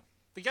 bro? Yeah.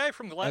 The guy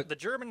from the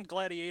German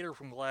gladiator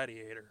from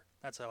Gladiator.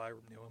 That's how I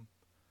knew him.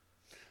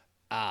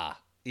 Ah.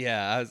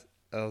 Yeah,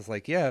 I was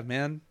like, yeah,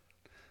 man.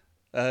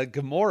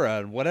 Gomorrah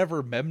and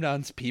whatever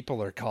Memnon's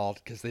people are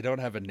called, because they don't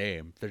have a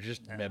name. They're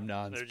just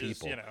Memnon's they're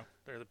just, people.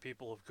 They're the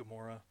people of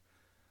Gomorrah.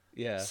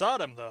 Yeah.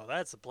 Sodom, though,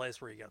 that's the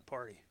place where you got to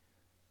party.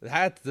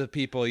 That's the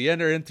people. You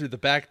enter in through the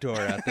back door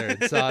out there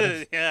in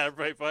Sodom. Yeah,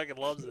 everybody fucking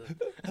loves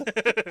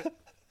it.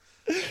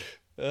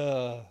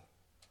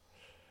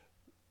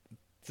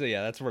 So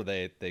yeah, that's where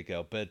they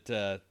go. But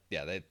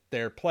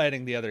they're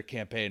planning the other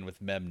campaign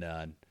with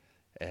Memnon,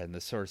 and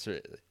the sorcerer.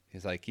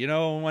 He's like,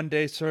 one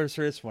day,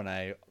 sorceress, when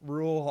I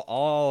rule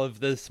all of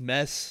this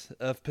mess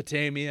of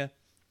Potamia,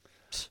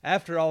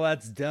 after all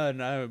that's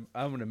done, I'm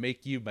going to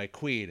make you my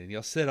queen, and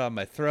you'll sit on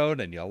my throne,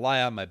 and you'll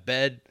lie on my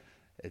bed.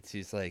 And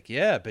she's like,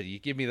 yeah, but you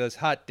give me those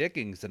hot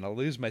dickings, and I'll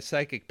lose my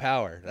psychic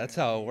power. That's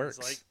how it works.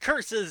 He's like,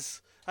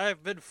 curses! I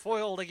have been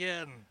foiled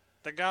again.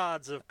 The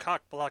gods have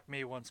cock-blocked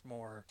me once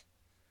more.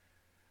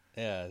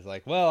 Yeah, it's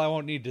like, well, I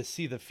won't need to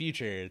see the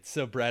future. It's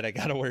so bright I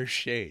gotta wear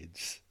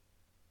shades.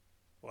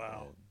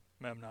 Wow.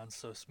 Memnon's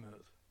so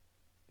smooth.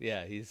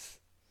 Yeah, he's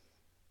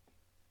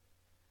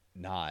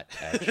not,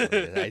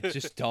 actually. I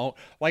just don't,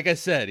 like I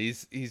said,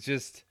 he's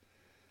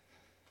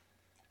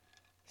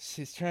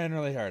trying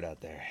really hard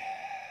out there.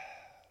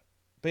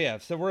 But yeah,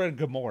 so we're in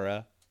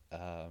Gomorrah,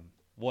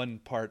 one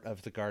part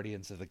of the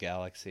Guardians of the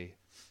Galaxy.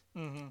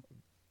 Mm-hmm.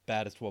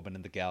 Baddest woman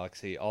in the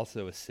galaxy,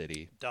 also a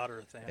city. Daughter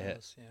of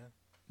Thanos, yeah.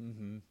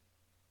 Mm-hmm.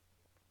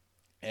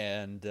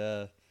 And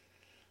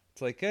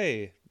it's like,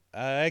 hey,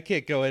 I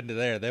can't go into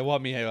there. They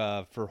want me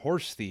for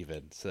horse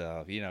thieving.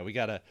 So, we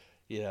gotta,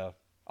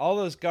 all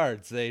those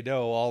guards, they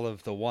know all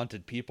of the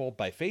wanted people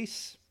by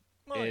face.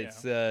 Oh,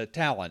 it's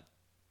talent.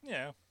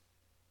 Yeah.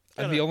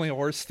 I'm the only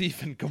horse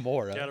thief in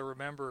Gomorrah. Gotta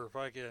remember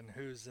fucking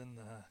who's in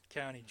the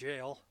county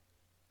jail.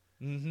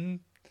 Mm-hmm.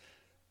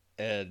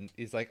 And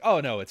he's like, oh,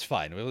 no, it's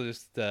fine. We'll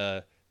just,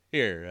 hold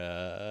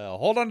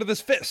on to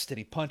this fist. And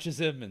he punches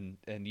him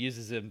and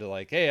uses him to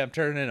like, hey, I'm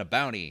turning in a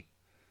bounty.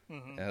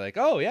 Mm-hmm. And they're like,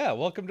 oh, yeah,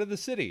 welcome to the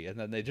city. And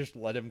then they just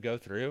let him go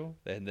through,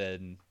 and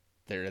then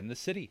they're in the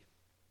city.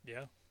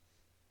 Yeah.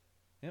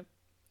 Yep.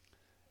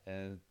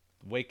 And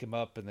wake him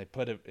up and it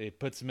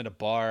puts him in a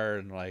bar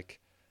and like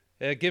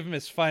give him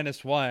his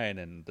finest wine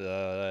and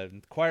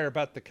inquire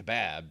about the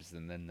kebabs.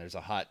 And then there's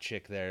a hot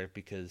chick there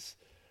because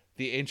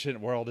the ancient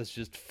world is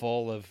just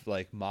full of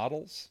like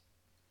models.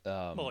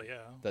 Well,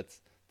 yeah.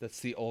 That's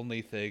the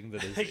only thing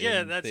that is.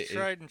 Yeah, that's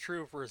tried and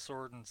true for a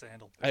sword and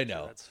sandal picture. I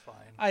know. That's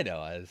fine. I know.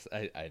 I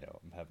know.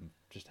 I'm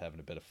having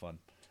a bit of fun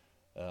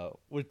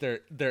with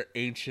their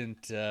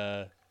ancient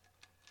the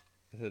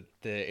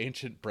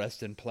ancient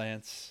breast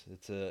implants.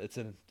 It's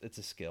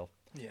a skill.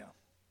 Yeah.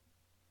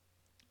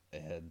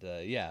 And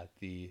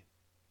the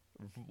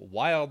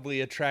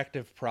wildly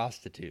attractive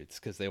prostitutes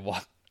because they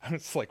walk. I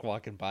was like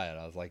walking by it.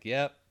 I was like,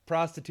 yep,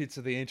 prostitutes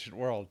of the ancient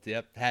world.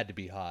 Yep, had to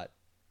be hot,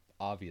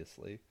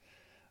 obviously.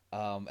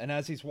 And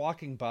as he's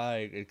walking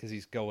by, because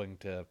he's going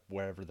to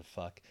wherever the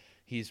fuck,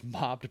 he's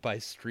mobbed by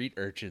street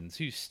urchins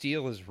who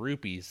steal his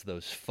rupees,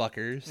 those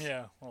fuckers.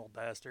 Yeah, little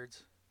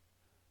bastards.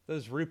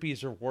 Those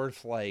rupees are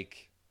worth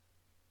like,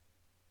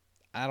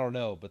 I don't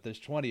know, but there's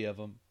 20 of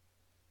them.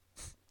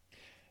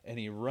 And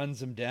he runs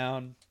them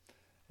down,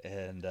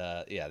 and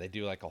they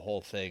do like a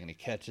whole thing, and he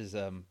catches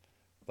them,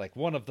 like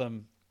one of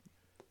them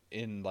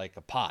in like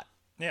a pot.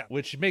 Yeah.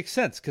 Which makes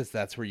sense, because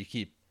that's where you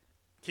keep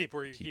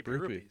your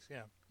rupees,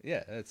 yeah.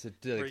 Yeah, that's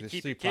where you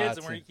keep your kids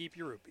and where you keep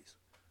your rupees.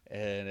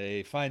 And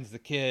he finds the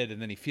kid,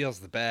 and then he feels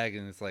the bag,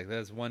 and it's like,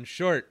 there's one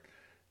short.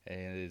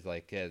 And he's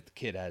like, the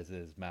kid has it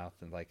in his mouth,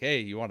 and like,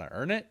 hey, you want to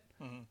earn it?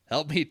 Mm-hmm.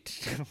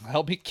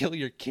 Help me kill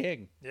your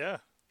king. Yeah,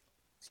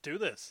 let's do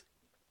this.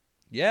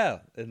 Yeah,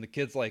 and the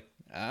kid's like,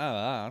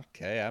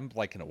 okay, I'm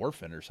like an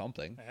orphan or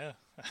something. Yeah,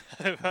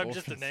 I'm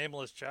just a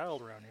nameless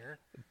child around here.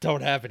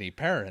 Don't have any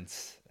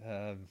parents.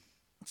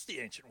 It's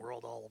the ancient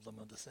world. All of them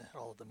are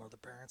the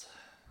parents.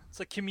 It's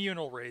a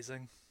communal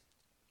raising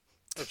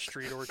of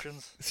street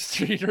urchins.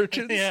 Street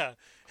urchins? Yeah.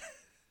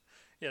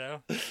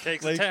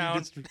 Takes a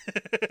town.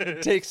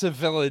 Takes a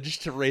village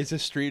to raise a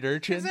street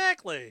urchin.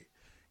 Exactly.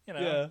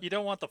 You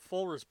don't want the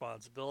full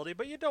responsibility,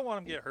 but you don't want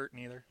them to get hurt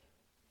neither.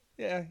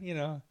 Yeah,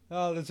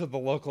 those are the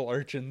local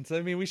urchins.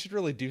 I mean, we should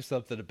really do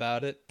something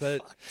about it, but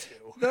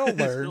they'll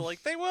learn.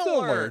 They will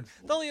learn.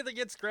 They'll either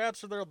get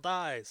scraps or they'll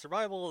die.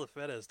 Survival of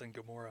the fittest in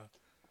Gomorrah.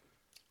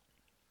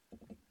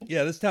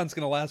 Yeah, this town's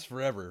going to last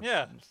forever.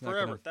 Yeah,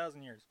 forever.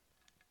 1,000 years.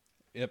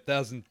 Yep,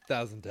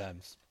 thousand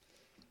times.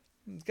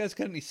 You guys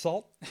got any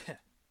salt?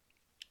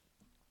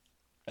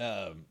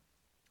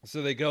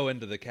 So they go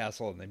into the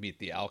castle and they meet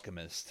the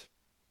alchemist.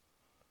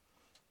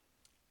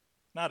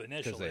 Not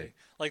initially.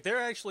 Like there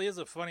actually is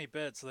a funny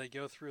bit. So they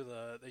go through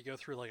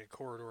like a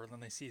corridor and then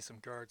they see some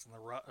guards and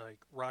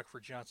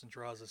Rockford Johnson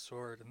draws a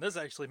sword. And this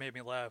actually made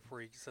me laugh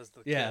where he says to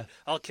the kid,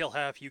 I'll kill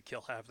half, you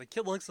kill half. The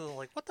kid looks at him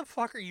like, what the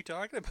fuck are you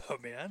talking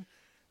about, man?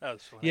 That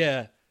was funny.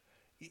 Yeah.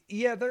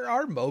 Yeah, there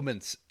are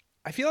moments.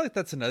 I feel like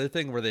that's another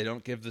thing where they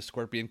don't give the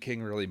Scorpion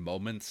King really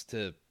moments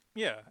to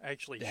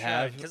actually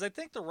have. Because I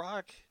think The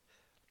Rock,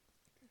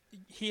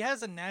 he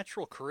has a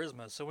natural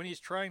charisma. So when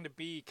he's trying to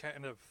be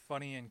kind of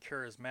funny and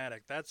charismatic,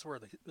 that's where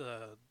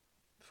the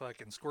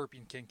fucking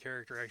Scorpion King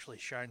character actually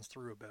shines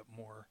through a bit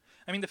more.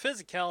 I mean, the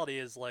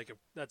physicality is like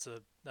that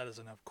is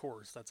an of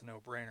course, that's a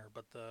no-brainer.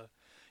 But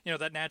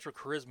that natural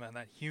charisma and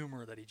that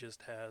humor that he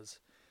just has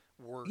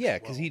works. Yeah,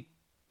 because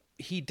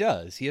he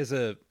does. He has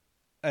I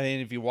mean,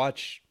 if you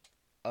watch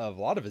a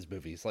lot of his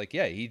movies, like,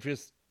 yeah, he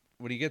just,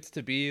 when he gets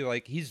to be,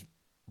 like, he's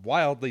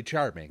wildly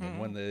charming.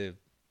 Mm-hmm.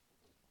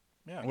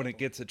 And when it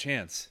gets a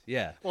chance,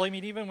 yeah. Well, I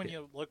mean, even when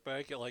you look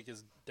back at, like,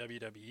 his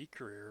WWE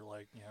career,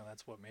 like,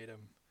 that's what made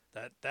him,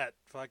 that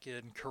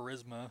fucking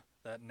charisma,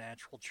 that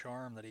natural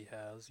charm that he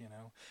has,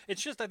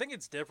 It's just, I think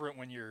it's different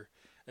when you're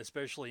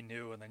especially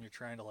new and then you're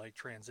trying to, like,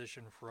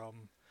 transition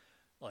from,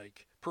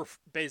 like,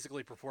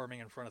 basically performing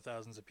in front of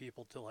thousands of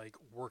people to, like,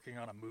 working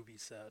on a movie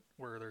set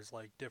where there's,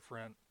 like,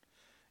 different,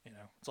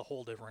 it's a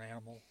whole different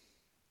animal.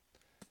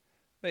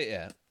 But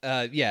yeah,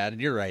 and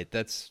you're right.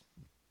 That's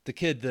the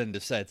kid then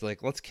decides,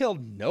 like, let's kill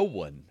no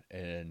one.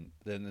 And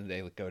then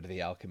they go to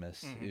the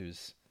alchemist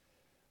who's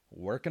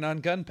working on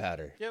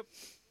gunpowder. Yep.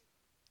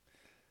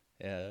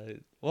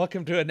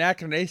 Welcome to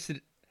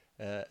Anachronistan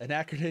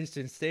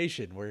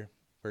Station where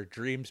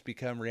dreams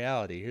become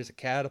reality. Here's a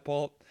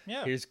catapult.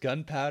 Yeah. Here's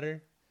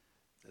gunpowder.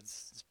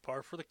 It's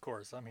par for the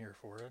course. I'm here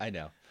for it. I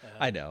know.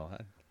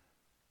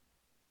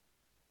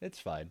 It's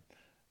fine.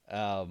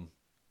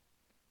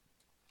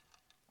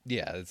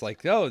 Yeah, it's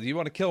like, oh, do you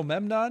want to kill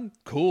Memnon?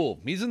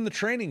 Cool. He's in the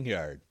training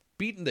yard,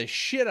 beating the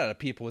shit out of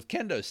people with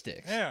kendo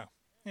sticks. Yeah,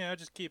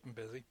 just keep him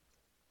busy.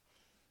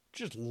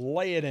 Just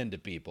lay it into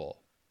people.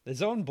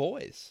 His own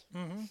boys.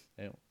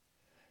 Mm-hmm.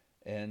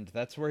 And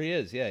that's where he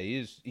is. Yeah, he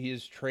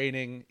is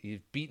training.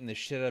 He's beating the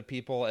shit out of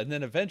people. And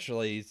then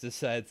eventually he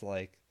decides,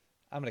 like,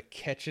 I'm going to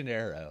catch an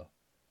arrow.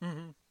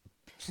 Mm-hmm.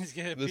 He's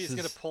gonna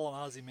pull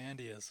an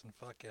Ozymandias and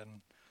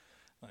fucking,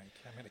 like,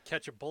 I'm going to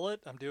catch a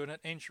bullet. I'm doing it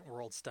ancient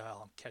world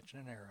style. I'm catching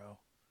an arrow.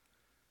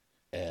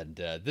 And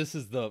this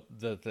is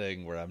the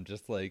thing where I'm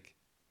just like,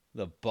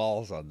 the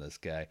balls on this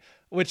guy.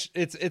 Which,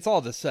 it's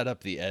all to set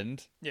up the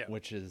end. Yeah.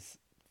 Which is,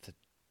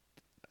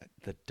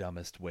 the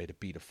dumbest way to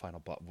beat a final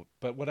boss,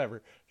 but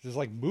whatever. Just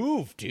like,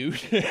 move,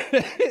 dude.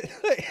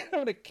 Like, I'm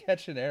gonna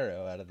catch an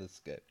arrow out of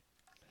this guy.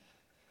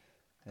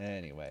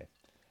 Anyway,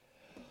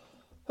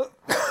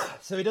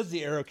 so he does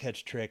the arrow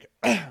catch trick.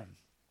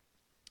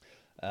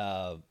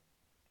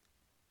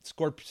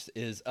 Scorps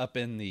is up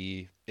in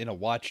a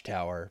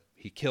watchtower.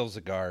 He kills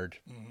a guard.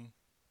 Mm-hmm.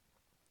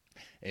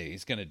 And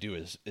he's gonna do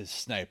his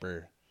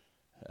sniper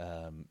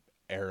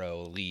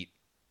arrow elite.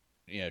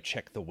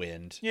 Check the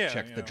wind,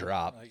 check the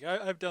drop. Like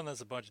I've done this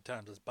a bunch of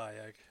times as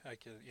Bayek. I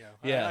can,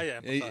 yeah, I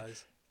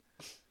empathize.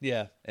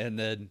 Yeah, and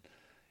then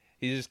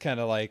he's just kind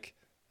of like,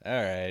 all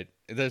right.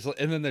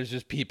 And then there's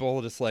just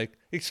people just like,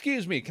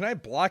 excuse me, can I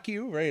block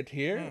you right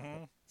here?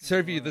 Mm-hmm.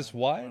 Serve you this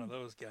wine? One of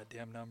those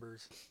goddamn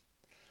numbers.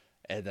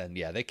 And then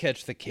they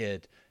catch the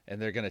kid,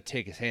 and they're gonna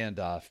take his hand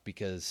off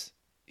because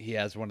he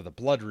has one of the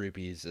blood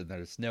rupees, and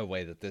there's no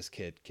way that this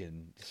kid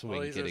can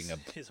swing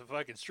he's a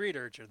fucking street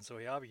urchin, so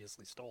he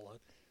obviously stole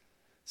it.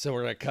 So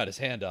we're gonna cut his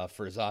hand off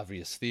for his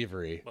obvious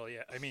thievery. Well,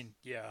 yeah, I mean,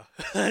 yeah,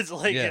 it's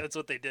like that's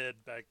what they did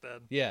back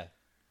then. Yeah,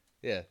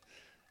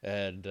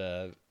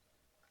 and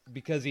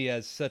because he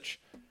has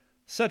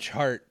such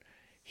heart,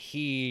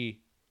 he,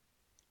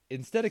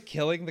 instead of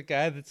killing the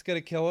guy that's gonna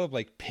kill him,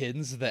 like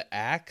pins the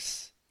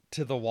axe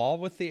to the wall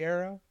with the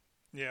arrow.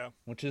 Yeah,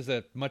 which is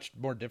a much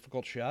more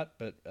difficult shot,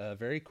 but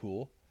very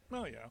cool.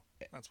 Oh yeah,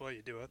 that's why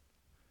you do it.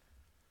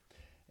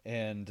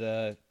 And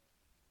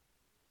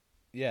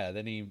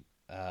then he.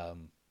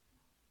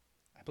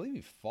 I believe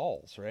he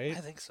falls, right? I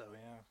think so,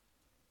 yeah.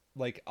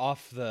 Like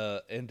off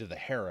the end of the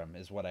harem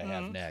is what I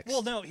have next.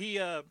 Well, no, he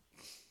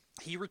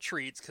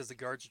retreats because the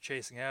guards are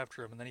chasing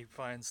after him, and then he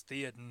finds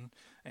Theoden,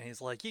 and he's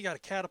like, "You got to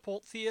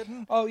catapult,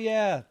 Theoden?" Oh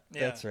yeah,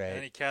 that's right.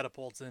 And he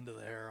catapults into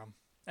the harem,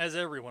 as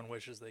everyone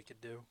wishes they could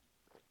do.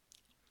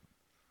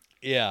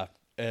 Yeah,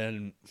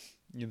 and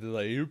they're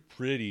like, "You're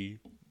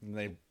pretty." And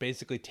they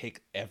basically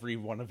take every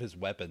one of his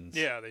weapons.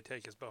 Yeah, they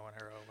take his bow and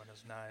arrow and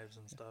his knives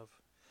and stuff.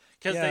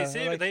 Because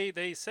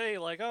they say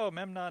like, oh,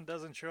 Memnon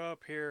doesn't show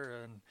up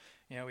here,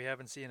 and we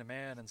haven't seen a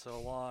man in so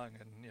long,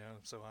 and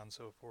so on and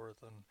so forth,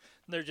 and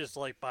they're just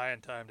like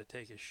buying time to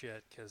take his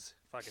shit because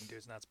fucking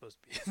dude's not supposed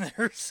to be in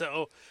there.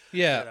 So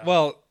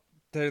well,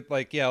 they're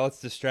like, let's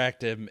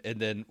distract him, and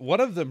then one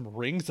of them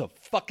rings a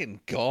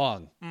fucking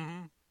gong,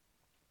 and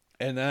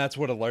then that's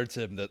what alerts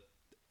him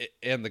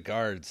and the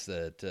guards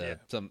that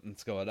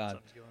something's going on.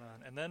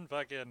 And then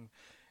fucking.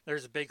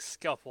 There's a big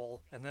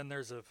scuffle, and then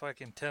there's a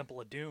fucking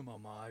Temple of Doom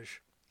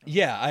homage.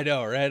 Yeah, I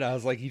know, right? I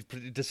was like, he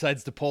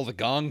decides to pull the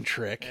gong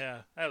trick.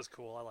 Yeah, that was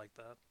cool. I like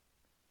that.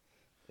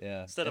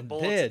 Yeah. Instead of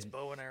bullets, it's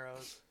bow and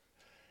arrows.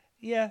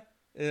 Yeah.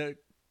 And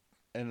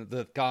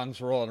the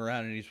gong's rolling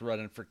around, and he's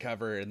running for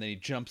cover, and then he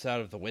jumps out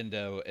of the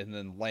window and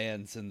then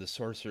lands in the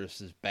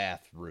sorceress's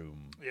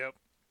bathroom. Yep.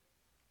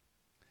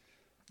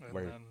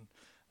 And then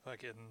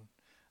fucking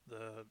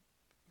the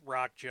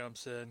Rock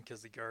jumps in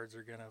because the guards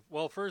are gonna.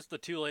 Well, first the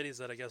two ladies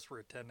that I guess were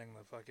attending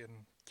the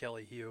fucking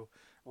Kelly Hugh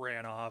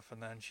ran off,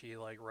 and then she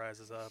like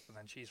rises up, and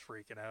then she's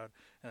freaking out,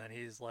 and then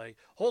he's like,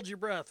 "Hold your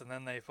breath," and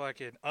then they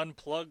fucking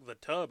unplug the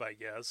tub, I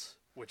guess,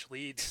 which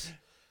leads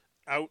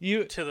out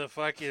to the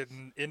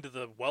fucking into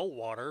the well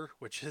water,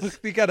 which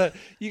is you gotta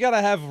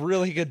have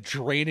really good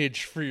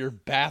drainage for your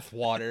bath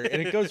water,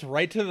 and it goes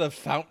right to the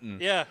fountain.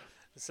 Yeah,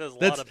 it says a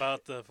lot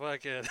about the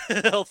fucking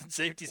health and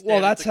safety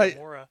standards of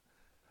Gamora.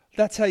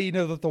 That's how you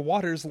know that the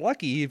water's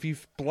lucky if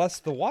you've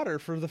blessed the water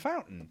for the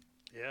fountain.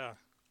 Yeah.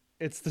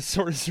 It's the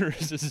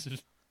sorcerer's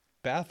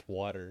bath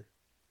water.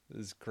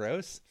 This is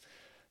gross.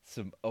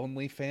 Some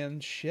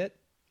OnlyFans shit.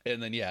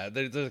 And then,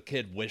 there's a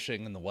kid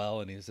wishing in the well,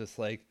 and he's just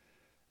like,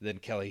 then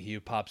Kelly Hugh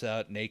pops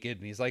out naked,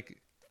 and he's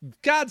like,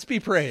 Gods be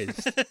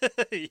praised.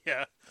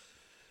 Yeah.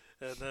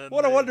 And then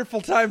what a wonderful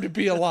time to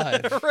be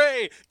alive.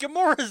 Hooray!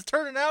 Gamora's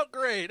turning out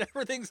great.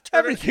 Everything's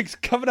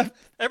coming up.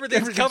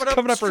 Everything's coming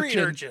up street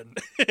urchin.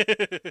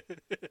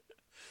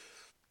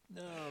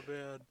 Oh,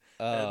 man.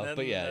 And then,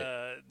 but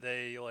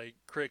they like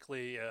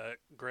quickly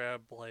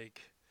grab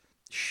like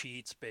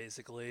sheets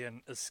basically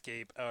and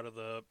escape out of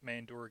the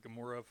main door of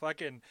Gamora.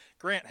 Fucking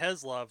Grant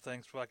Heslov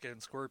thinks fucking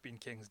Scorpion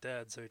King's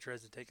dead, so he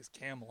tries to take his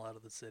camel out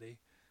of the city.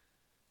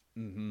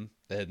 Mm-hmm.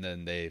 And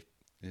then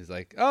he's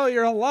like, "Oh,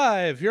 you're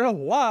alive! You're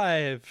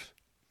alive!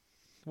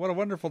 What a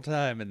wonderful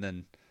time!" And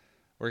then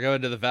we're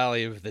going to the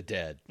Valley of the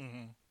Dead,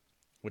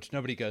 which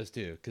nobody goes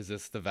to because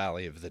it's the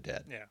Valley of the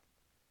Dead. Yeah,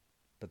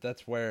 but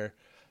that's where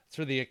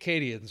the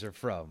Acadians are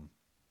from.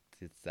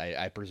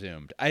 I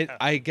presumed.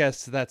 I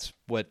guess that's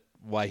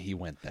why he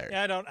went there.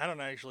 Yeah, I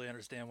don't actually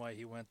understand why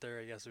he went there.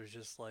 I guess it was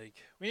just like,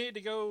 we need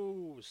to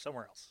go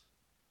somewhere else.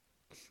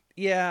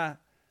 Yeah.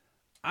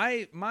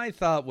 My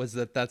thought was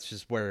that's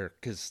just where,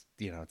 because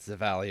it's the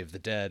Valley of the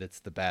Dead.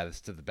 It's the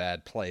baddest of the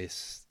bad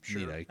place.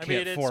 Sure. You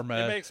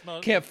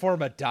can't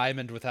form a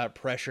diamond without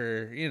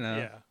pressure.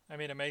 Yeah, I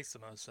mean it makes the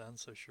most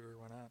sense. So sure,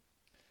 why not?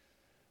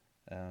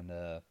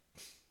 And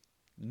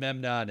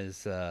Memnon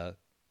is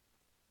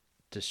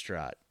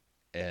distraught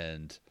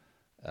and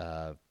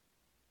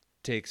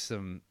takes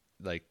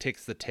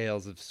the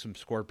tails of some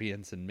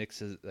scorpions and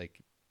mixes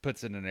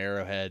puts in an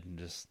arrowhead and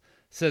just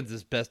sends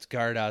his best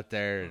guard out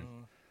there and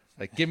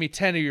like, give me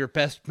 10 of your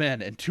best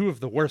men and 2 of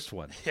the worst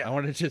ones. Yeah. I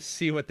want to just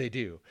see what they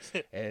do.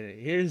 And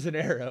here's an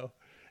arrow,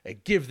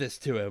 and give this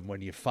to him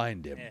when you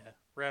find him. Yeah,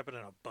 wrap it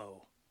in a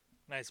bow.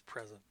 Nice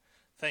present.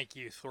 Thank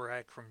you,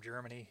 Thorak from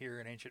Germany here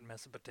in ancient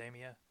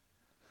Mesopotamia.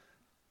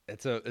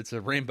 It's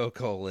a rainbow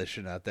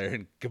coalition out there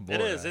in Gomorrah.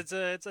 It is.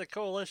 It's a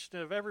coalition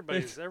of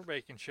everybody's.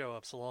 Everybody can show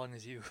up so long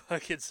as you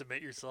can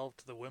submit yourself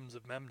to the whims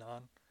of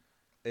Memnon.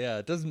 Yeah,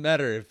 it doesn't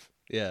matter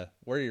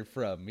where you're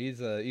from. He's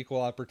a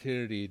equal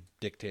opportunity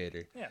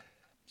dictator. Yeah.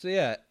 So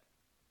yeah,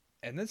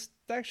 and this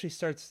actually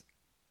starts.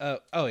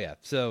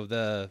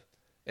 So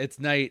it's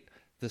night.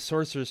 The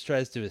sorceress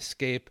tries to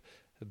escape,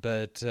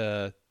 but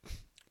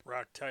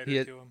rock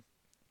tighter to him.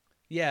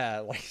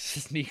 Yeah, like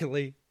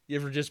sneakily. You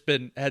ever just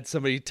had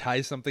somebody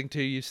tie something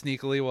to you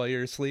sneakily while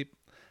you're asleep?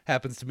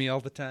 Happens to me all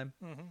the time.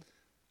 Mm-hmm.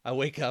 I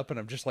wake up and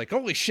I'm just like,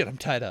 holy shit, I'm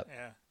tied up.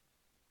 Yeah.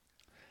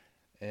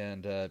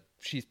 And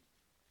she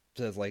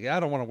says, like, I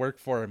don't want to work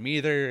for him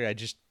either. I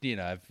just,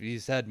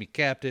 he's had me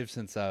captive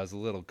since I was a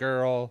little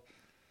girl.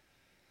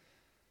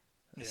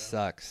 Yeah.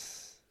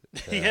 Sucks.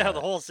 Yeah,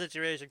 the whole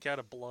situation kind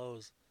of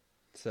blows.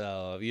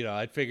 So,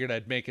 I figured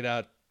I'd make it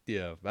out,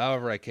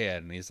 however I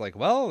can. And he's like,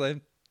 well,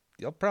 then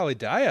you'll probably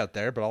die out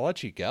there, but I'll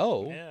let you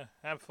go. Yeah,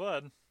 have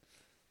fun.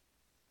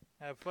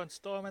 Have fun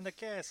storming the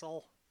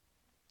castle.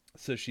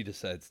 So she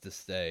decides to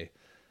stay.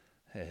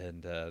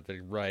 And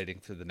they're riding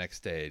through the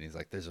next day, and he's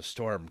like, there's a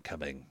storm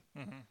coming.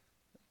 Mm-hmm.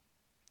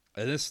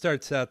 And this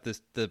starts out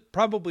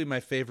probably my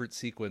favorite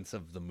sequence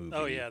of the movie.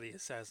 Oh, yeah, the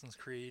Assassin's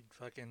Creed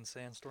fucking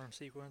sandstorm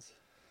sequence.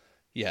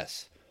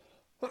 Yes.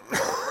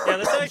 Yeah,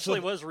 this actually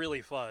was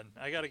really fun.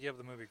 I got to give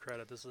the movie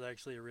credit. This is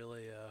actually a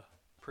really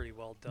pretty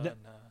well done.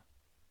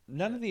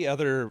 None of the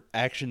other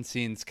action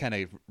scenes kind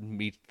of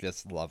meet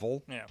this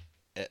level. Yeah.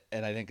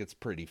 And I think it's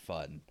pretty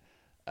fun.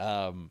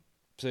 So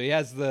he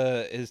has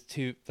his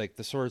two, like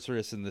the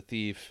sorceress and the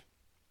thief,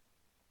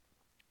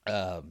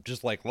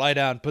 just like lie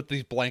down, put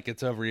these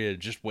blankets over you, and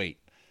just wait.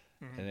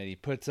 Mm-hmm. And then he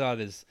puts on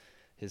his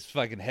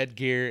fucking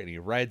headgear and he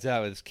rides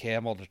out with his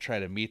camel to try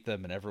to meet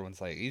them. And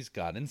everyone's like, he's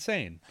gone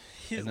insane.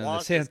 He's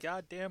lost his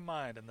goddamn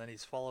mind. And then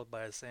he's followed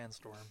by a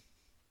sandstorm.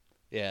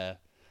 Yeah.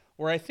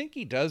 Where I think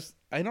he does.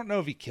 I don't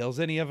know if he kills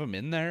any of them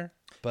in there,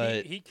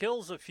 but he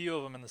kills a few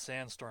of them in the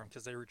sandstorm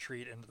because they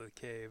retreat into the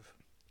cave.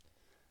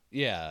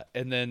 Yeah,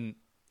 and then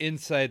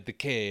inside the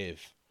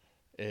cave,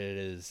 it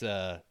is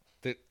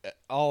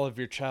all of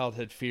your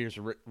childhood fears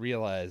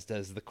realized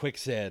as the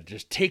quicksand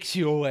just takes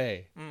you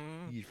away.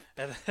 Mm-hmm.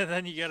 And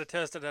then you got to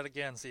test it out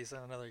again. So you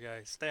send another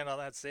guy, stand on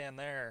that sand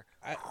there.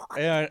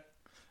 And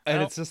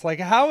it's just like,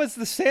 how is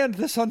the sand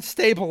this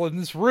unstable in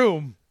this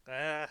room?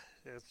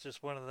 It's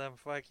just one of them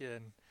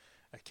fucking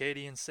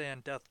Akkadian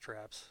sand death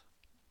traps.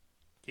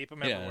 Keep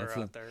them everywhere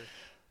out there.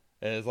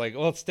 And it's like,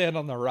 well, stand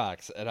on the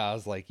rocks. And I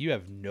was like, you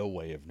have no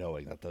way of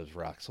knowing that those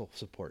rocks will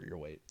support your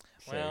weight.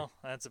 So, well,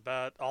 that's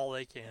about all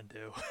they can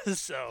do.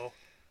 So.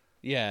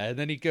 Yeah, and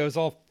then he goes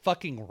all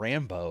fucking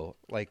Rambo,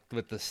 like,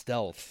 with the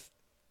stealth.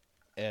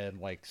 And,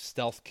 like,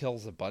 stealth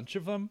kills a bunch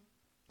of them.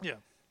 Yeah.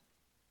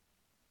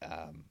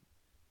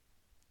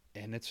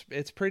 And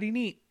it's pretty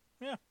neat.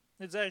 Yeah.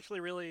 It's actually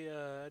really,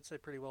 I'd say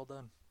pretty well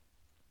done.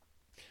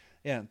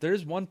 Yeah,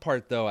 there's one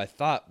part, though, I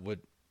thought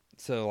would...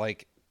 So,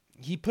 like,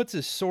 he puts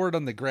his sword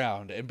on the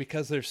ground, and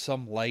because there's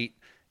some light,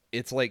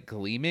 it's, like,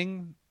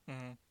 gleaming,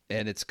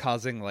 and it's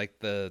causing, like,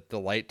 the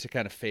light to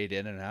kind of fade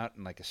in and out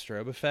in, like, a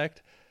strobe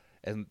effect.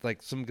 And,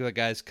 like, some of the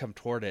guys come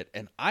toward it,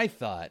 and I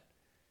thought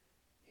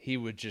he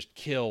would just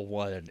kill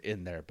one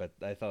in there, but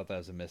I thought that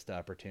was a missed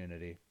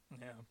opportunity.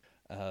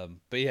 Yeah.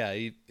 But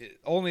yeah,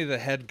 only the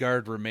head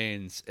guard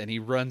remains, and he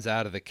runs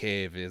out of the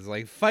cave. He's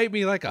like, fight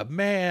me like a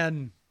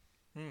man!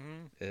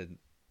 Mm-hmm. And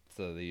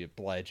so he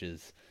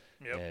obliges.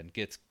 Yep. And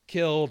gets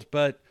killed,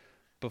 but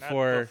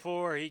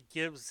before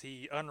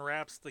he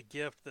unwraps the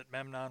gift that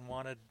Memnon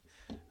wanted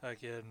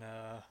fucking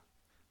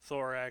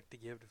Thorak to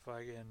give to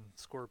fucking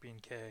Scorpion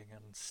King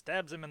and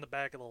stabs him in the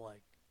back of the leg.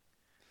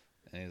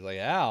 And he's like,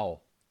 ow.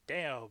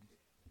 Damn.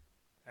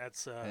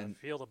 That's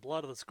feel the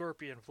blood of the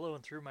scorpion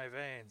flowing through my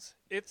veins.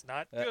 It's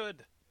not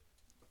good.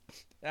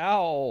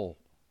 Ow.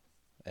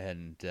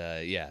 And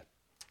yeah.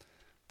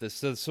 The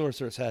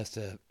sorceress has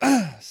to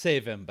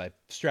save him by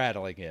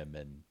straddling him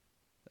and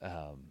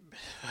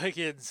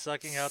again,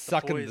 sucking out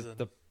the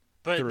poison.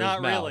 But not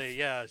really,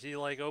 yeah. She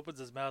like opens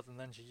his mouth and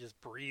then she just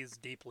breathes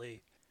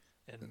deeply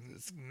and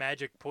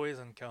magic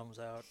poison comes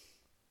out.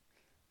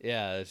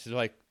 Yeah, she's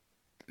like,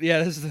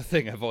 yeah, this is the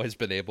thing I've always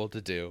been able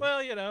to do. Well,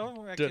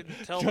 I can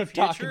tell the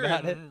future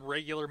and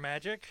regular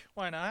magic.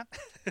 Why not?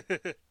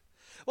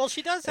 Well,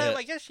 she does have,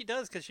 I guess she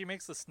does, because she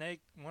makes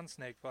one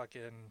snake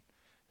fucking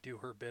do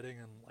her bidding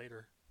and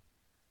later.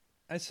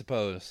 I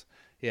suppose.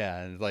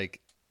 Yeah, and like,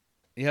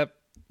 yep.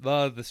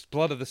 The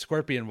blood of the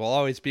scorpion will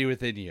always be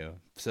within you.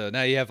 So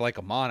now you have like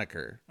a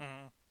moniker.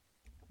 Mm-hmm.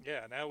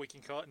 Yeah, now we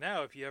can call it.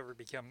 Now, if you ever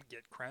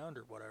get crowned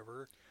or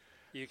whatever,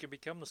 you can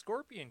become the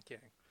Scorpion King.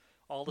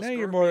 All the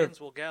scorpions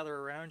will gather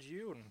around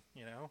you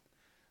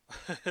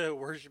and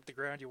worship the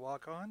ground you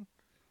walk on.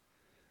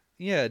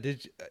 Yeah,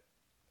 did you,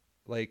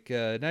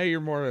 now you're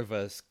more of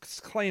a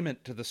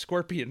claimant to the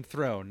Scorpion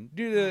throne.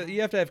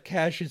 You have to have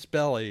Cash's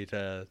belly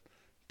to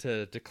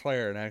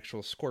declare an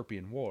actual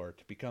Scorpion war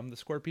to become the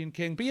Scorpion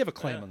King, but you have a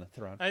claim on the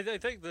throne. I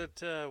think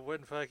that when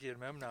fucking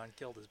Memnon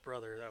killed his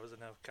brother, that was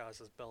enough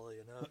Casus Belli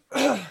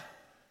enough.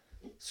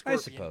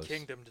 Scorpion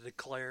Kingdom to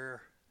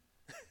declare.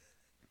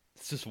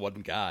 It's just one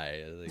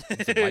guy.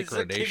 It's a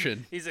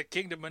micronation. He's a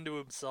kingdom unto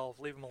himself.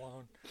 Leave him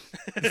alone.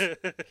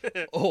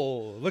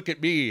 Oh, look at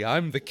me.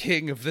 I'm the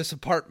king of this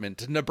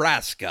apartment in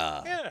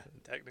Nebraska. Yeah,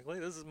 technically,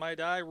 this is my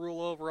I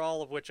rule over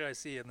all of which I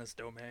see in this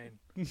domain.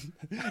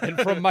 And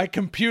from my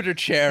computer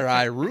chair,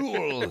 I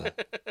rule.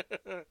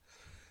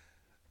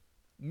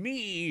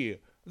 Me,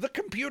 the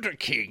computer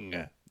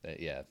king.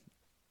 Yeah,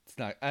 it's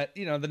not.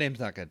 The name's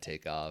not gonna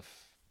take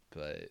off.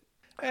 But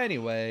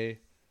anyway,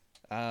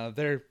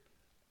 they're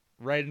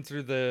riding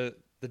through the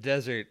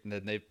desert, and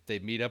then they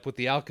meet up with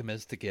the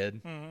alchemist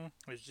again. Mm-hmm.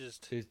 He's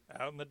just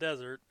out in the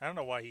desert. I don't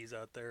know why he's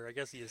out there. I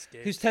guess he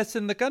escaped. He's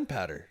testing the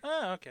gunpowder.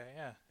 Oh, okay,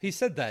 yeah. He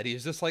said that. He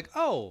was just like,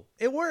 oh,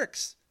 it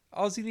works.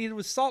 All he needed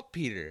was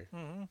saltpeter.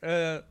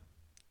 Mm-hmm.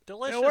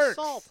 Delicious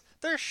salt.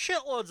 There's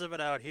shitloads of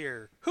it out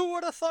here. Who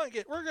would have thunk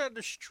it? We're going to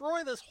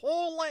destroy this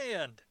whole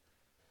land.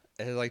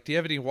 And like, do you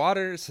have any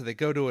water? So they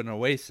go to an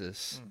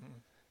oasis. Mm-hmm.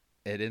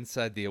 And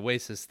inside the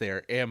oasis, they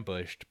are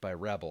ambushed by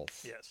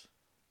rebels. Yes.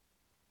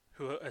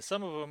 Who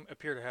some of them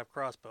appear to have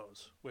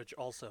crossbows, which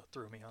also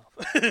threw me off.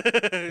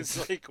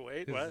 It's like,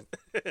 wait, what?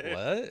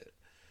 What?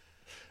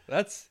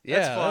 That's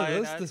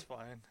fine. That's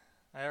fine.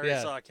 I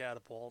already saw a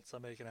catapult.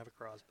 Somebody can have a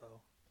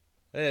crossbow.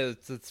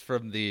 It's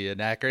from the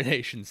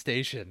Anachronation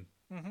Station.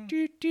 Mm-hmm.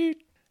 Doot,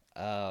 doot.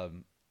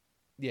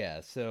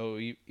 So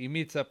he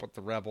meets up with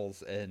the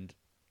rebels, and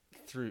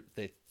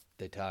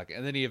they talk,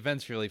 and then he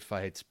eventually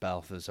fights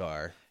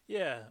Balthazar.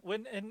 Yeah,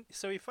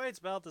 so he fights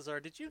Balthazar.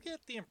 Did you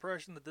get the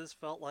impression that this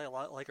felt like a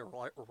lot like a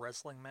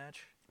wrestling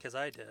match? Because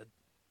I did.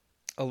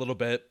 A little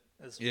bit.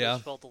 This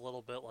felt a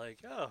little bit like,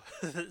 oh,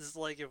 this is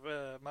like if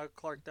Michael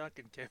Clark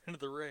Duncan came into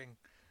the ring.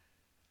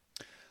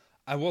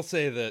 I will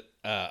say that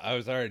I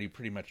was already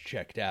pretty much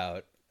checked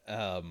out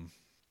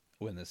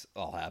when this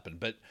all happened,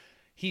 but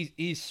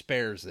he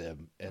spares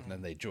them, and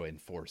then they join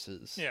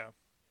forces. Yeah,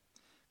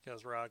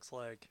 because Rock's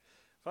like,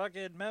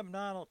 fucking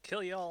Memnon will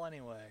kill y'all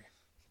anyway.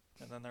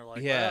 And then they're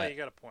like, well, you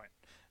got a point.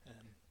 And,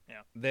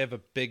 yeah. They have a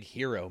big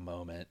hero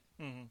moment.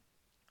 Mm-hmm.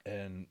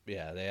 And, they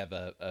have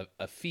a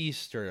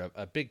feast or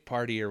a big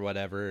party or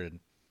whatever.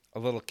 And a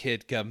little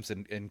kid comes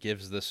and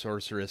gives the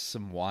sorceress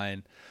some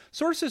wine.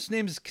 Sorceress'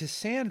 name is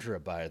Cassandra,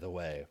 by the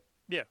way.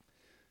 Yeah.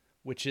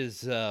 Which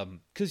is,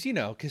 because,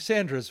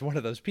 Cassandra's one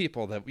of those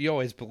people that you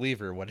always believe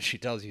her when she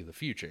tells you the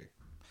future.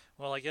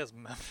 Well, I guess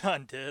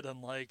Memnon did,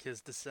 unlike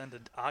his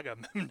descendant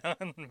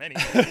Agamemnon many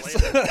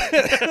years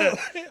later.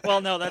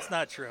 Well, no, that's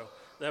not true.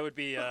 That would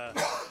be,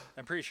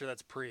 I'm pretty sure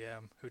that's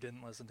Priam, who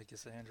didn't listen to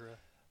Cassandra.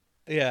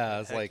 Yeah,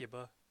 it's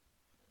Hecuba.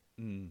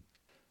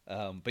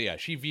 But yeah,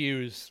 she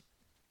views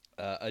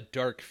a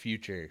dark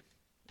future,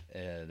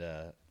 and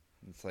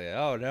it's like,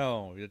 oh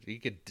no,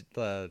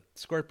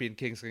 Scorpion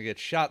King's gonna get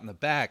shot in the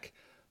back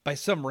by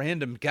some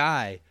random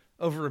guy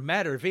over a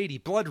matter of 80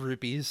 blood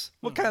rupees.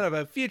 What kind of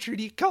a future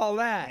do you call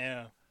that?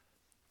 Yeah.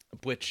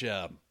 Which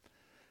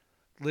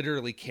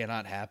literally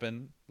cannot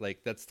happen.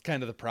 Like, that's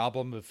kind of the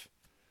problem of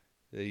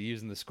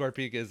using the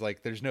Scorpion, is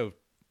like, there's no,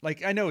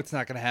 like, I know it's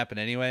not going to happen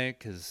anyway,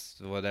 because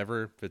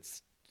whatever,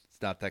 it's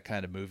not that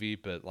kind of movie,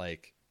 but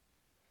like,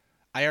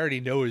 I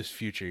already know his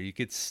future. You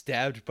get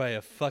stabbed by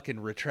a fucking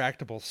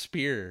retractable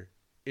spear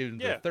in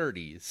the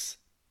 30s.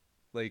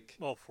 Like,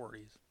 well,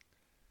 40s.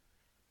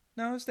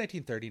 No, it was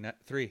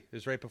 1933. It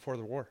was right before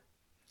the war.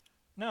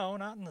 No,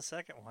 not in the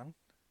second one.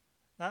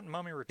 Not in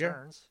Mummy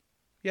Returns.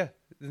 Yeah.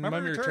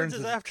 Mummy Returns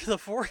is after the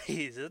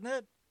 40s, isn't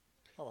it?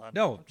 Hold on.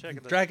 No,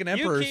 Dragon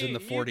Emperor's in the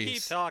 40s. You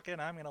keep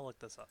talking. I'm going to look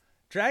this up.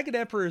 Dragon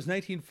Emperor is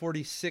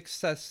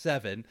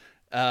 1946-7.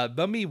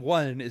 Mummy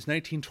 1 is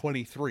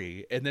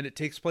 1923, and then it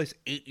takes place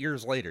 8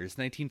 years later. It's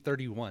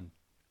 1931.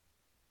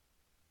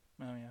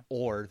 Oh, yeah.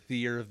 Or the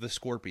Year of the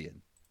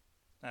Scorpion.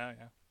 Oh,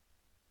 yeah.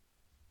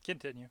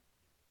 Continue.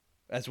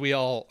 As we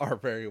all are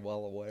very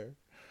well aware.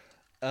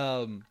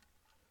 So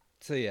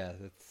yeah,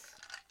 that's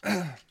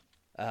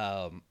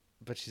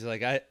but she's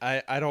like,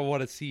 I don't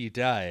want to see you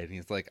die. And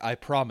he's like, I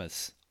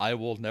promise I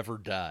will never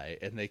die.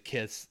 And they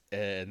kiss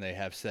and they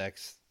have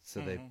sex.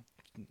 So they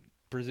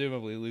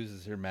presumably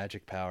loses her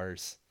magic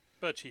powers.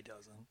 But she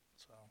doesn't.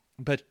 So.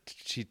 But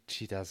she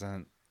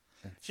doesn't.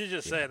 She's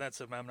just saying that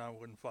so Memnon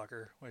wouldn't fuck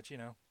her, which,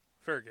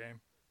 fair game.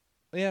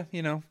 Yeah,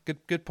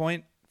 good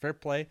point. Fair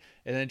play.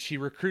 And then she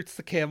recruits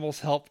the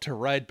camel's help to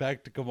ride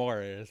back to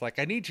Gomorrah. It's like,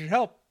 I need your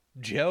help,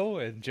 Joe.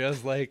 And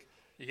Joe's like,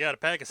 you got a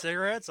pack of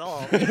cigarettes?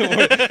 I'll do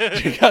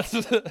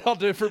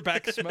it for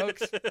back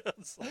smokes.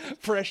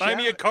 Fresh Buy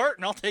me a cart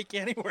and I'll take you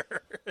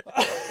anywhere.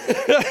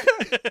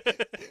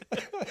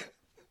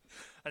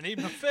 I need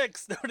my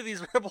fix. No to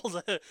these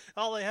rebels.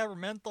 All they have are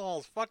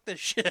menthols. Fuck this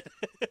shit.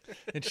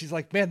 And she's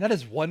like, man, that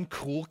is one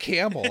cool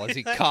camel, as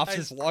he coughs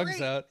his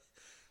lungs out.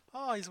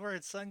 Oh, he's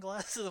wearing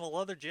sunglasses and a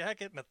leather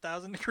jacket in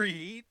 1,000-degree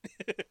heat.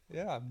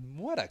 Yeah,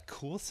 what a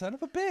cool son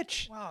of a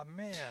bitch. Wow,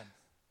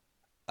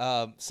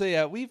 man. So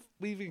yeah, we've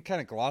been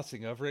kind of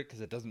glossing over it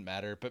because it doesn't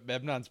matter. But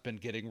Memnon's been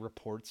getting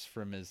reports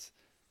from his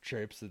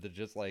troops that they're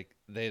just like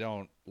they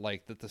don't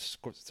like that the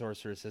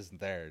sorceress isn't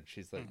there, and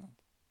she's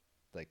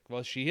like,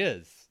 well, she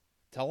is.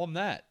 Tell them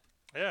that.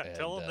 Yeah, And,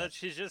 tell him that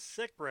she's just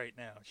sick right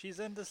now. She's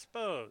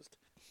indisposed.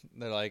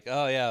 They're like,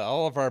 oh yeah,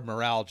 all of our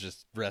morale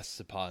just rests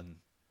upon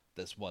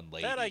this one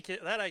lady. That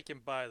I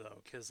can buy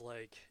though, because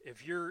like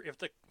if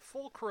the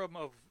fulcrum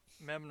of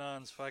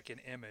Memnon's fucking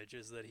image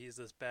is that he's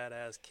this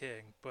badass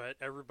king, but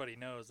everybody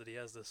knows that he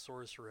has this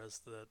sorceress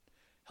that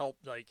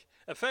helped, like,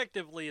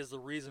 effectively is the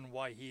reason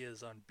why he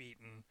is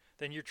unbeaten,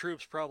 then your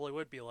troops probably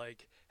would be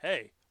like,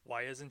 hey,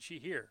 why isn't she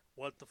here?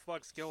 What the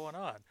fuck's going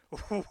on?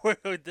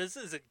 This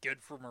isn't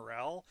good for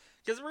morale.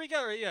 Because we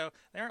got,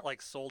 they aren't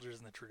like soldiers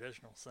in the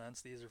traditional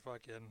sense. These are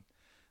fucking,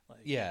 like,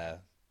 yeah,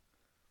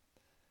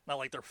 not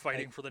like they're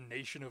fighting for the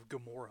nation of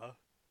Gomorrah.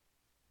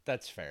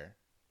 that's fair.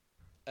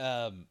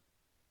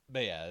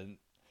 But yeah,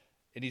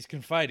 and he's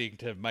confiding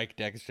to Mike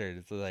Dexter. And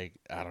it's like,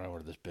 I don't know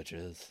where this bitch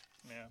is.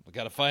 Yeah. We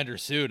gotta find her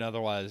soon,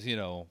 otherwise,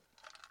 ooh.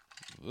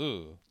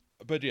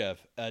 But yeah,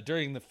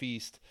 during the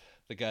feast,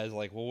 the guy's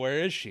like, well, where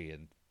is she?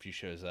 And she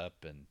shows up,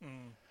 and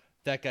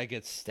that guy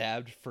gets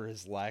stabbed for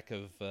his lack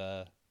of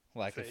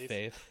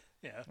faith.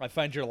 Yeah. I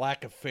find your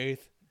lack of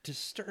faith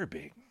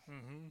disturbing.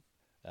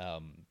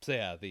 So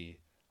yeah,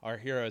 our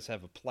heroes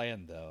have a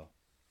plan, though.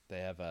 They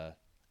have a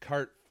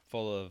cart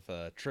full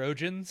of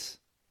Trojans.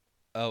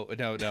 Oh,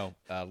 no.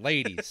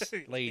 Ladies.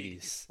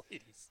 Ladies.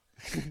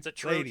 It's a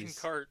Trojan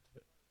cart.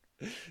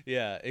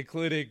 Yeah,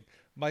 including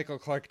Michael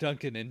Clark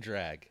Duncan in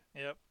drag.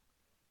 Yep.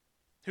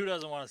 Who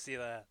doesn't want to see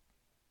that?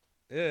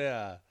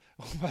 Yeah.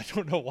 I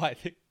don't know why.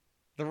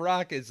 The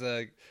Rock is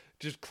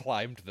just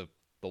climbed the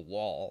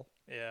wall.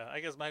 Yeah, I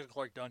guess Michael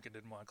Clark Duncan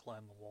didn't want to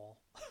climb the wall.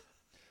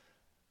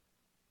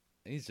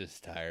 He's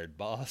just tired,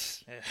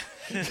 boss. Yeah.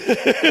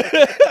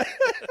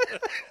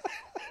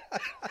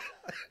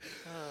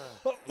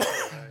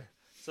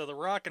 So the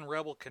Rock and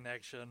Rebel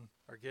connection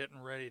are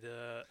getting ready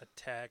to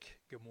attack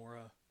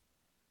Gomorrah.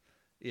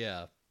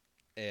 Yeah.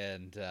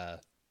 And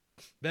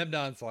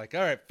Memnon's like,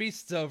 all right,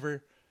 feast's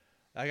over.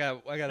 I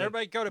got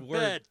Everybody go to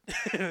bed.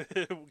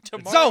 It's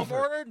Tomorrow over.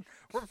 morning,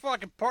 we're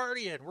fucking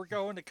partying. We're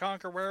going to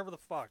conquer wherever the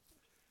fuck.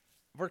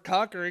 We're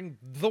conquering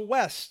the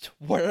West,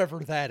 wherever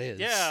that is.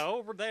 Yeah,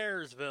 over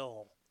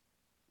there'sville.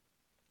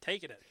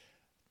 Taking it.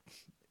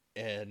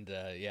 And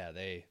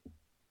it's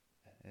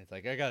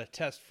like, I got a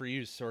test for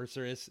you,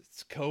 sorceress.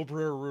 It's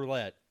Cobra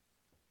Roulette.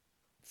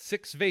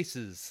 6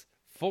 vases,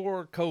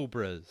 4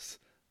 cobras.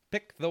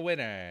 Pick the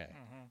winner.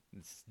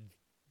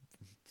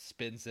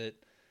 Spins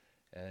it,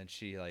 and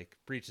she like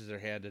reaches her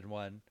hand in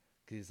one.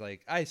 He's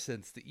like, I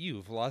sense that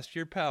you've lost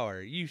your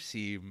power. You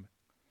seem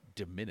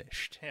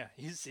diminished. Yeah,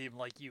 you seem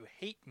like you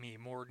hate me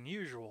more than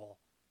usual.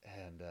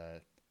 And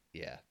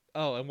yeah.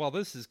 Oh, and while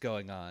this is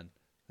going on,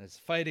 there's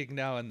fighting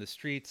now in the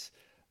streets.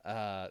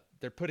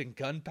 They're putting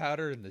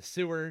gunpowder in the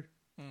sewer.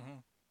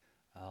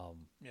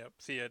 Yep,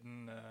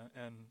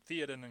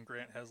 Theoden and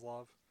Grant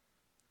Heslov.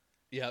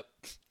 Yep.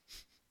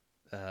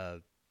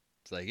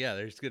 It's like, yeah,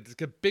 there's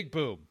good big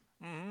boom.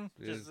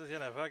 Just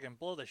fucking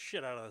blow the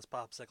shit out of this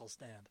popsicle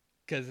stand.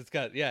 Because it's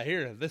got,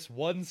 here, this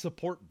one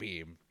support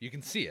beam. You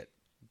can see it.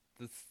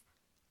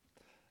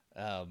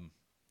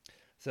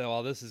 So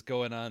while this is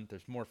going on,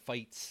 there's more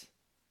fights.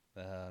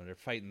 They're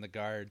fighting the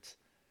guards.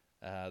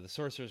 The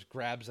sorceress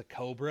grabs a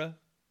cobra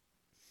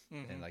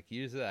and like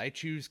use it. I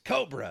choose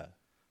Cobra.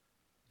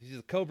 He's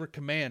the Cobra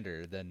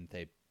commander. Then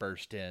they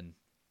burst in.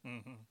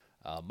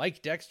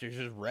 Mike Dexter's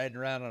just riding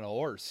around on a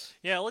horse.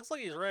 Yeah, it looks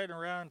like he's riding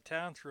around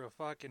town through a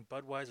fucking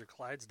Budweiser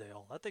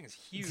Clydesdale. That thing is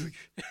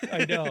huge.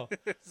 I know.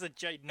 It's a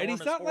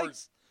ginormous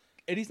horse.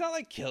 And he's not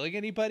like killing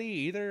anybody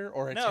either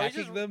or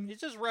attacking them. He's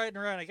just riding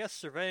around, I guess,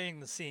 surveying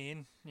the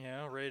scene.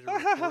 Ready to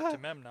report to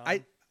Memnon.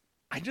 I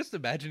just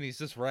imagine he's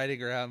just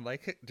riding around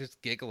like just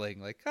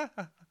giggling like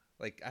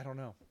like I don't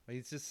know.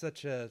 He's just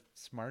such a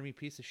smarmy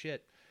piece of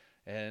shit.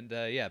 And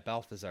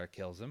Balthazar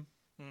kills him.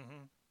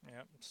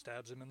 Yep,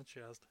 stabs him in the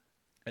chest.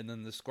 And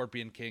then the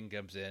Scorpion King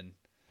comes in,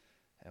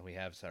 and we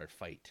have our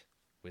fight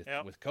with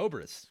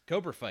Cobras.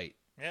 Cobra fight.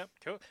 Yep.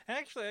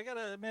 Actually, I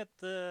gotta admit,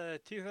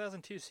 the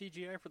 2002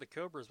 CGI for the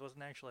Cobras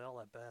wasn't actually all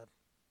that bad.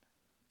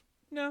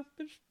 No,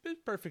 it's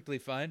perfectly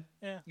fine.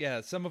 Yeah.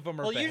 Yeah, some of them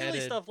are beheaded.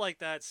 Usually stuff like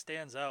that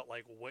stands out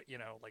like what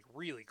like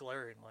really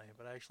glaringly,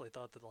 but I actually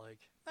thought that like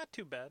not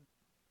too bad.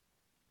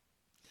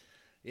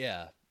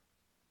 Yeah.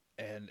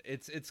 And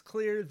it's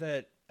clear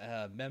that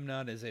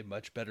Memnon is a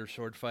much better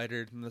sword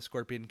fighter than the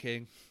Scorpion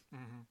King.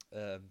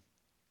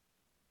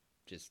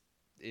 Just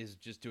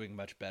doing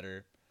much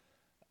better.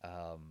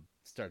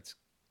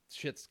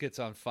 Shit gets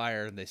on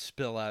fire and they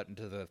spill out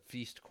into the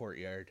feast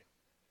courtyard.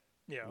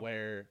 Yeah.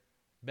 Where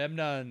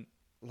Memnon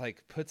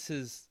like puts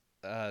his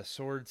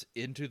swords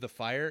into the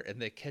fire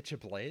and they catch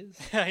ablaze.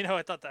 I know.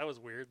 I thought that was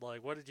weird.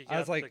 Like, what did you get? I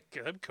was like,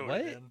 the gun coated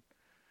what? in?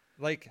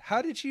 Like,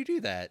 how did you do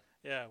that?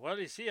 Yeah, well,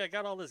 you see, I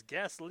got all this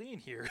gasoline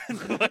here.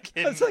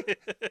 Fucking... It's like,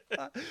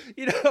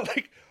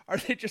 like, are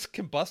they just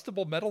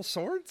combustible metal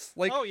swords?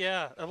 Like, oh,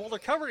 yeah. Well, they're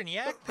covered in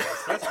yak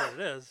piss. That's what it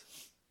is.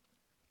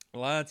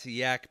 lots of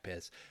yak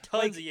piss.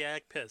 Tons of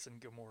yak piss in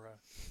Gamora.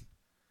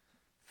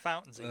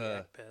 Fountains of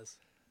yak piss.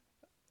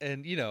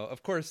 And,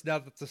 of course, now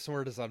that the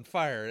sword is on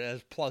fire, it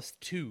has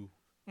 +2.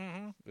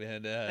 Mm-hmm.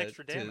 And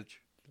extra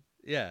damage.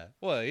 Yeah.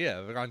 Well, yeah,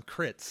 on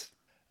crits.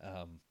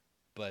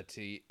 But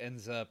he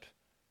ends up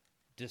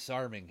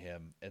disarming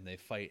him, and they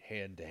fight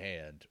hand to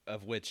hand,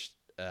 of which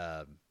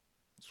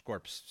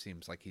Scorps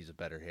seems like he's a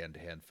better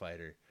hand-to-hand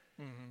fighter.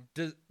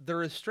 Mm-hmm. The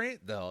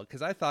restraint, though,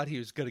 because I thought he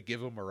was going to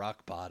give him a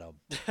rock bottom.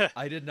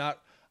 I did not.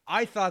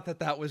 I thought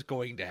that was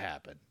going to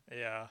happen.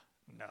 Yeah.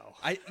 No.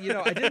 I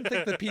didn't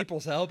think the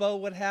people's elbow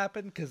would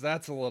happen, because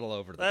that's a little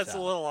over the top. That's a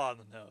little on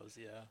the nose,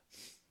 yeah.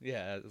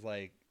 Yeah, it's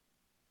like,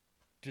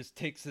 just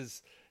takes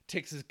his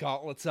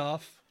gauntlets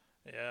off.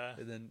 Yeah.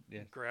 And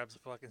then grabs a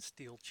fucking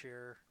steel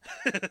chair.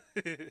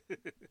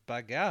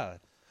 By God.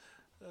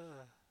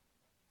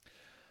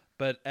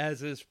 But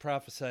as is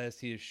prophesied,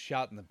 he is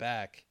shot in the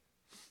back,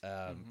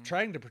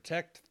 trying to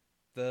protect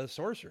the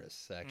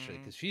sorceress, actually,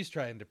 because she's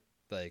trying to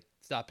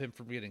stop him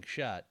from getting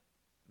shot,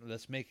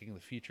 thus making the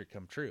future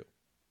come true.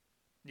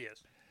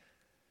 Yes.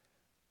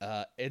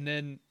 And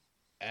then,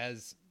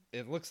 as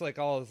it looks like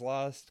all is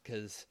lost,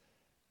 because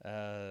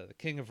the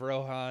King of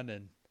Rohan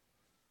and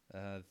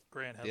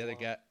the other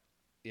guy,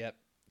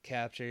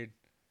 captured,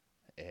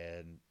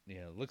 and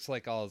looks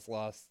like all is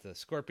lost. The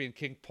Scorpion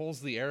King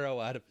pulls the arrow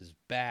out of his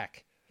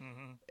back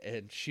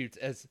and shoots.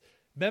 As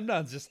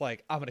Memnon's just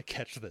like, "I'm gonna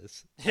catch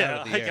this."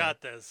 Yeah, I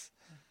got this.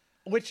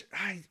 Which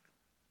I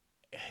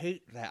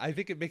hate that. I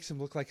think it makes him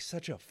look like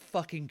such a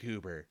fucking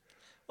goober.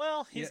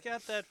 Well, he's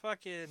got that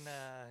fucking,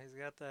 he's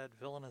got that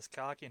villainous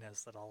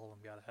cockiness that all of them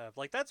gotta have.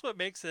 Like, that's what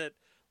makes it,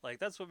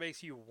 that's what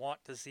makes you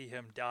want to see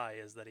him die,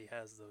 is that he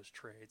has those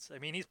traits. I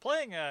mean, he's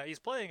playing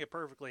a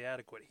perfectly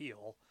adequate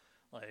heel.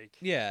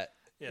 Yeah.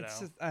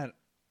 Just, I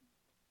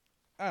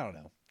don't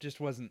know.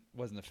 Just wasn't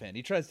a fan.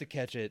 He tries to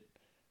catch it,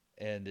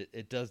 and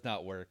it does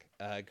not work.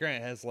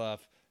 Grant Heslov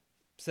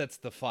sets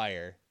the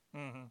fire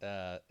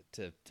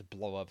to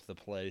blow up the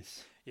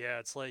place. Yeah,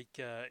 it's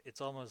it's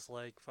almost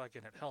like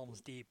fucking at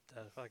Helm's Deep,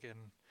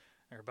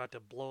 they're about to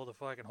blow the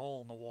fucking hole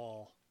in the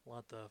wall.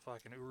 Let the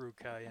fucking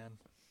Uruk-hai in.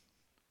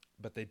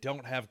 But they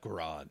don't have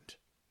Grond.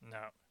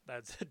 No,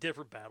 that's a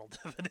different battle.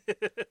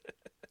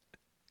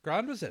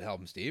 Grond was at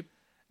Helm's Deep.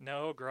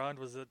 No, Grond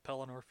was at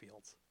Pelennor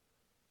Fields.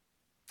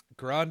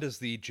 Grond is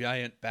the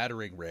giant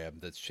battering ram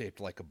that's shaped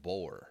like a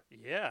boar.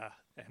 Yeah,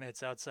 and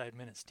it's outside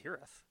Minas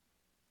Tirith.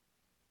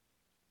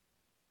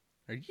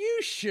 Are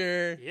you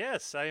sure?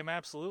 Yes, I am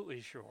absolutely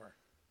sure.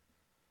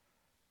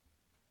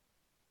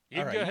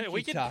 All right, go ahead.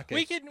 We can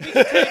take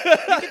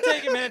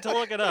a minute to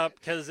look it up,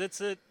 because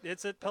it's at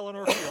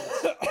Pelennor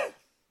Fields.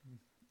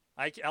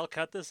 I'll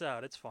cut this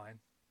out. It's fine.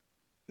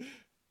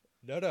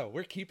 No,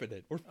 we're keeping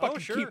it. We're fucking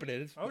keeping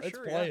it. It's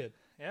playing.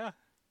 Yeah.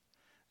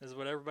 This is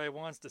what everybody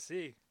wants to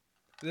see.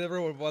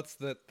 Everyone wants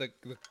the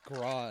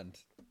Grond.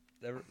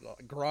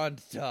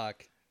 Grond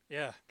talk.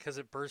 Yeah, because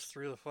it burst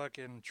through the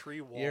fucking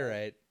tree wall. You're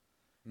right.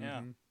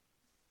 Yeah.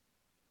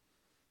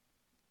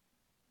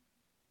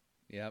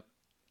 Yep.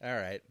 All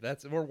right.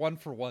 We're 1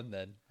 for 1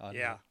 then.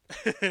 Yeah.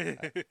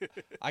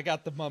 I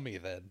got the mummy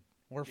then.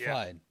 We're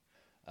fine.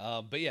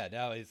 But yeah,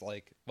 now he's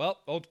like, well,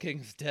 old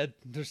king's dead.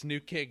 There's a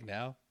new king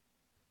now.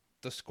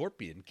 The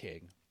Scorpion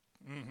King.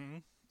 Mm-hmm.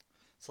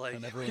 It's like,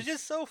 it's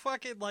just so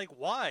fucking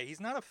why?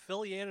 He's not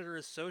affiliated or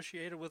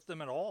associated with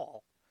them at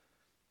all.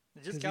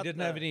 Because he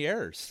didn't have any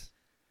heirs.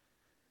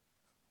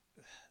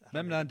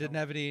 Memnon didn't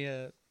have any,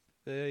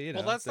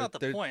 Well, that's not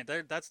the point.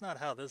 That's not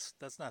how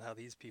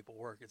these people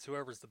work. It's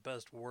whoever's the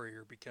best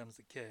warrior becomes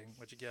the king,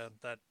 which again,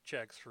 that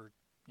checks for,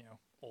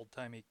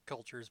 old-timey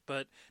cultures.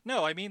 But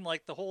no, I mean,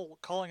 the whole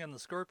calling him the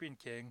Scorpion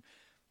King,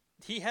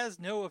 he has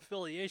no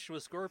affiliation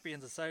with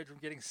scorpions aside from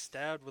getting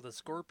stabbed with a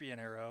scorpion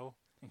arrow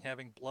and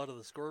having blood of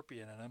the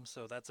scorpion in him,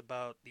 so that's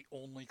about the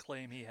only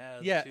claim he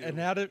has. Yeah, and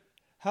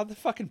how the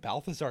fucking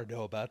Balthazar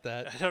know about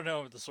that? I don't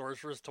know. The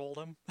sorceress told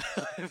him.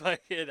 I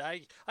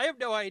have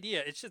no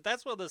idea. It's just,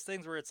 that's one of those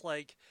things where it's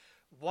like,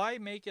 why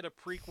make it a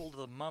prequel to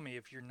the Mummy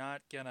if you're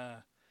not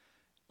gonna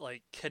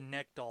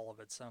connect all of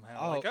it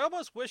somehow? I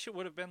almost wish it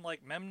would have been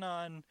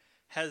Memnon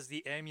has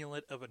the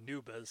amulet of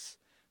Anubis,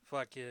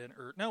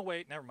 no,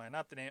 wait, never mind,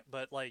 not the name,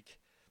 but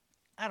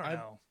I don't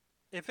know.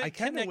 If it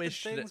connected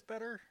things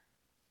better.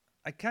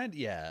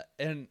 Yeah,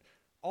 and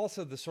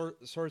also the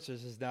sorceress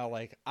is now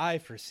I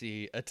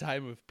foresee a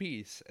time of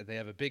peace, and they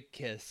have a big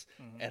kiss,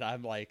 and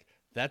I'm like,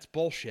 that's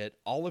bullshit.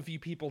 All of you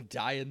people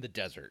die in the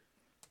desert.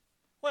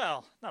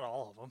 Well, not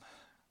all of them.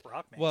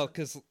 Rockman. Well,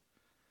 because...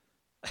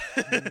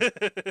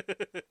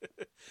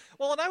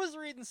 Well, and I was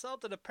reading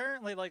something,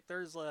 apparently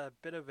there's a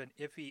bit of an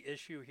iffy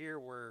issue here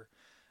where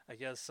I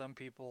guess some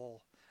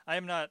people... I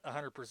am not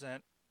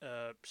 100%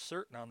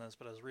 certain on this,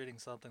 but I was reading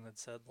something that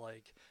said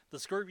the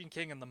Scorpion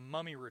King and the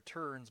Mummy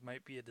Returns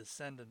might be a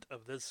descendant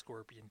of this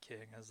Scorpion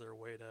King as their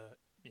way to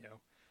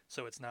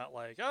So it's not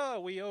like,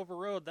 oh, we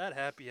overrode that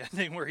happy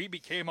ending where he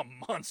became a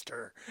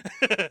monster.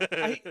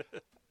 I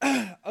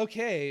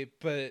okay,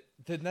 but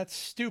then that's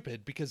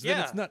stupid because then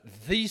Yeah. it's not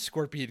the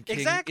Scorpion King.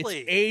 Exactly.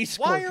 It's a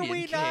Scorpion Why are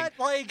we King. not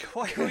like?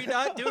 Why are we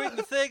not doing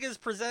the thing as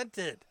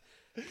presented?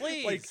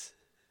 Please.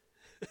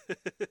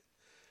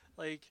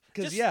 Like,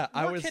 because just yeah,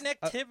 more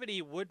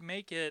connectivity would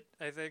make it,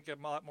 I think, a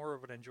lot more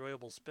of an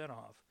enjoyable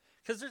spinoff.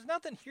 Because there's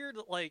nothing here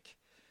that like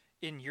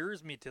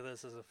inures me to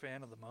this as a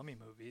fan of the Mummy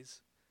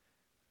movies,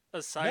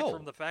 aside No.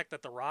 from the fact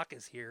that The Rock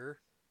is here.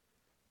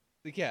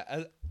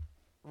 yeah,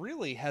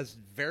 really has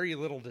very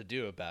little to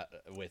do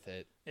with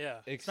it. Yeah,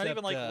 it's Except, not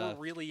even like we're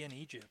really in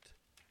Egypt.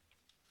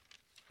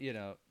 You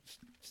know,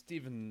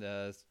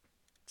 Steven.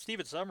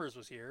 Steven Summers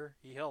was here.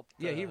 He helped.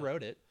 Yeah, he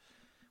wrote it,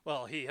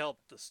 Well, he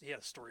helped. He had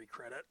a story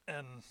credit,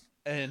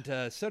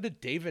 and so did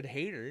David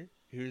Hayter,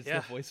 who's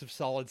the voice of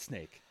Solid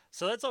Snake.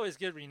 so that's always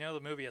good when you know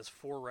the movie has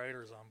 4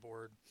 writers on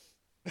board.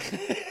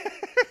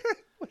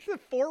 What's the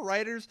 4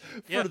 writers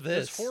for Yeah, this?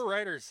 there's 4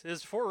 writers.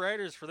 There's 4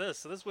 writers for this.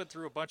 So this went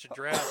through a bunch of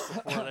drafts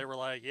before they were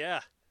like,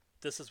 yeah,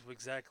 this is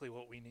exactly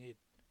what we need.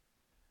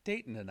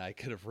 Dayton and I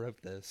could have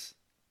wrote this.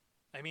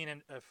 I mean,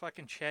 a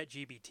fucking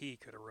ChatGPT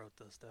could have wrote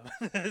this stuff.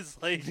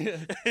 It's like,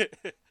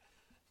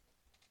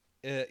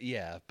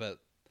 Yeah, but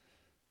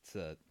it's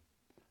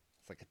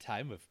like a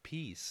time of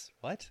peace.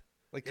 What?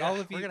 Like yeah, all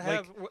of you, we're gonna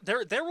have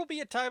there will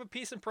be a time of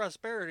peace and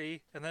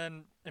prosperity, and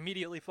then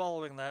immediately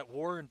following that,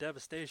 war and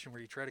devastation,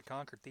 where you try to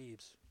conquer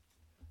Thebes.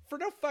 for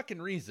no fucking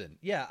reason.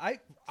 Yeah, I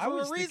For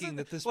was a reason, thinking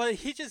that this. Well,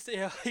 he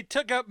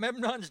took out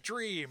Memnon's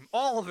dream.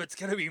 All of it's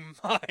gonna be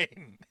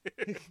mine.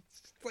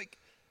 It's like,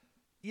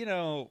 you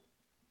know,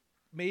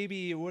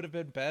 maybe it would have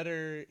been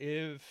better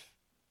if,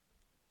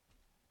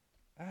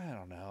 I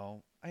don't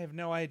know. I have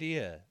no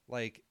idea.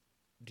 Like,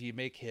 do you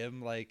make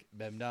him like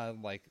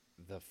Memnon, like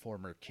the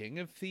former king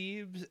of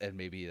Thebes, and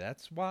maybe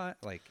that's why?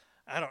 Like,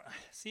 I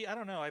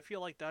don't know. I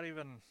feel like that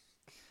even,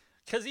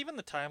 because even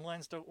the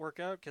timelines don't work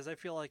out. Because I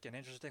feel like an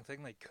interesting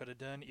thing they could have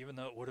done, even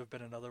though it would have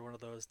been another one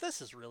of those,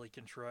 this is really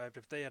contrived.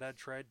 If they had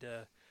tried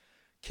to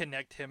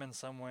connect him in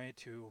some way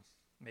to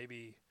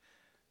maybe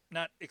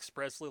not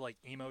expressly like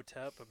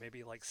Emotep, but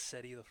maybe like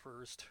Seti the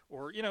First,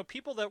 or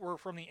people that were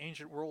from the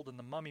ancient world in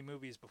the Mummy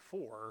movies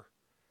before,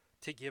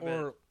 to give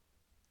or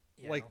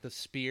it like the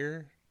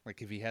spear.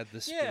 Like if he had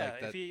the spear, yeah,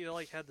 like that. if he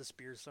like had the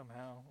spear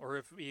somehow, or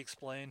if he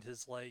explained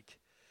his like,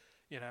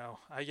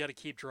 I got to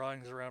keep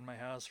drawings around my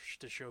house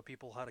to show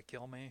people how to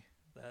kill me.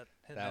 That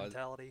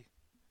mentality.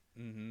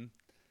 Mm-hmm.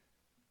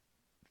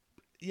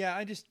 Yeah,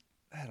 I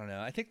don't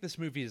know. I think this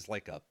movie is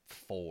like a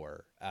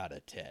 4 out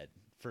of 10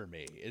 for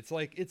me. It's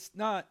like it's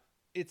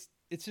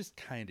just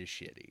kind of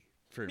shitty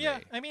for me.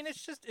 Yeah, I mean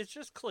it's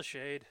just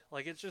cliched.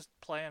 Like it's just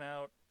playing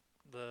out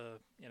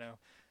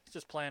it's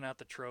just playing out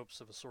the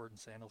tropes of a sword and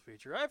sandal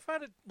feature. I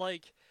find it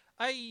like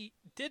I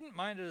didn't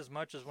mind it as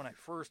much as when I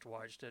first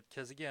watched it,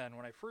 because again,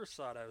 when I first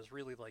saw it, I was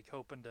really like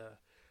hoping to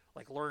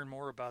like learn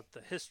more about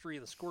the history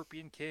of the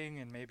Scorpion King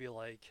and maybe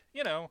like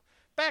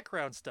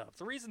background stuff.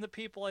 The reason that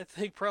people I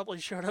think probably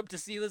showed up to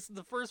see this in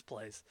the first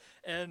place,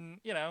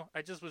 and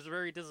I just was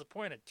very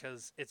disappointed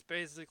because it's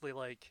basically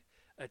like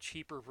a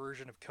cheaper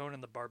version of Conan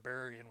the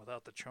Barbarian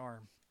without the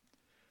charm.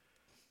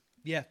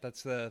 Yeah,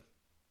 that's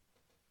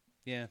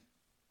yeah.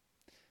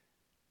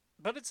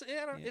 But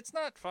it's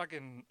not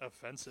fucking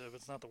offensive.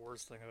 It's not the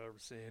worst thing I've ever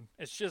seen.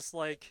 It's just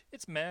like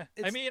it's meh.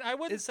 I mean, I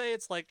wouldn't say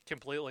it's like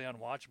completely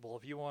unwatchable.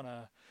 If you want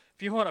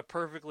a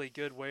perfectly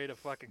good way to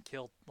fucking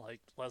kill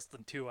like less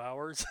than 2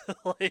 hours,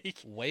 like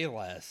way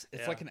less.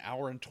 It's like an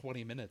hour and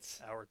 20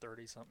 minutes. Hour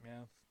 30 something,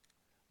 yeah.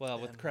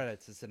 Well, with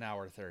credits, it's an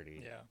hour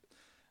 30. Yeah.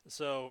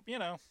 So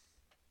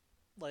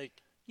like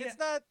it's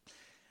not.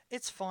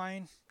 It's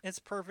fine. It's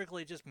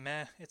perfectly just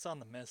meh. It's on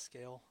the meh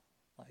scale.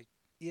 Like.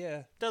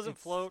 Yeah. Doesn't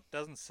float,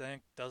 doesn't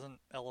sink, doesn't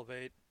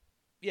elevate.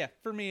 Yeah,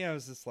 for me, I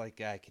was just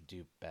like, I could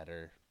do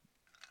better.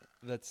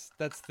 That's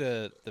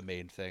the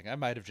main thing. I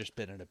might have just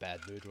been in a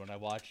bad mood when I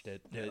watched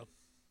it. Yeah.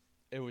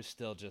 It was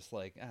still just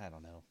like, I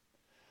don't know.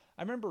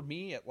 I remember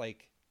me at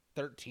like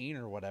 13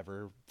 or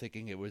whatever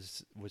thinking it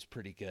was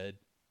pretty good.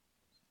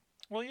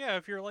 Well, yeah,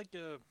 if you're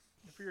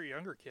a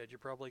younger kid, you're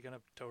probably going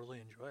to totally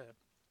enjoy it.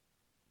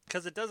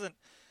 Cuz it's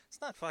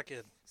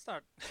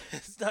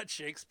not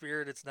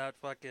Shakespeare, it's not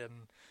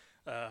fucking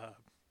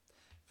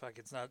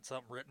it's not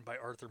something written by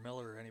Arthur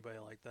Miller or anybody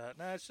like that.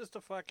 No, it's just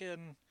a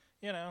fucking,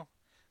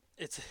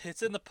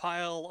 it's in the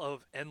pile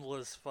of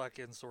endless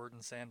fucking sword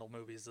and sandal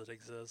movies that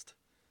exist,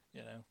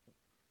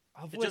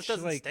 Of it which, just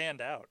doesn't like,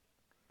 stand out.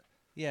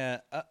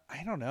 Yeah,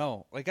 I don't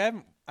know. Like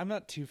I'm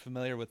not too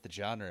familiar with the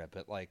genre,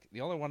 but like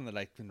the only one that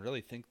I can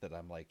really think that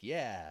I'm like,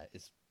 yeah,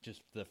 is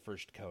just the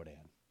first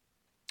Conan.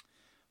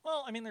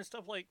 Well, I mean, there's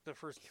stuff like the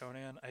first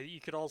Conan. You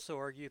could also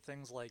argue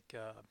things like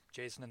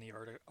Jason and the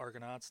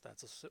Argonauts.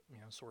 That's a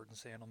sword and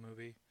sandal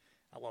movie.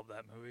 I love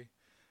that movie.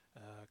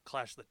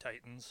 Clash of the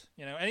Titans.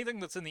 Anything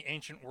that's in the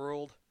ancient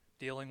world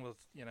dealing with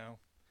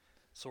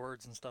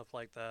swords and stuff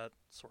like that.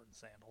 Sword and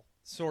sandal.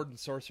 Sword and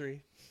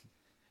sorcery.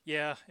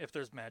 Yeah, if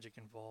there's magic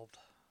involved.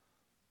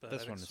 But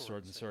This one is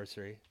sword and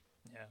sorcery.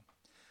 Yeah.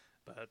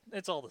 But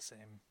it's all the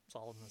same. It's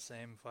all in the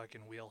same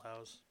fucking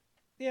wheelhouse.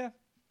 Yeah.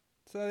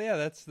 So yeah,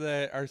 that's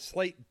our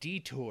slight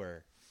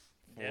detour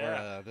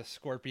for the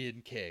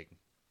Scorpion King,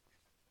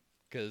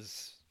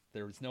 because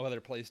there was no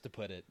other place to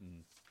put it,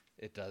 and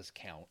it does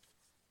count.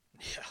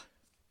 Yeah,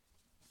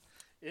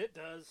 it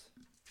does.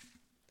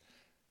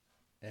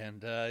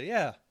 And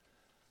yeah,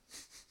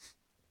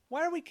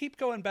 why do we keep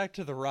going back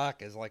to The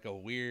Rock as like a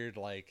weird,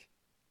 like,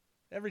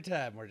 every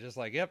time we're just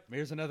like, yep,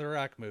 here's another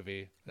Rock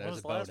movie. There's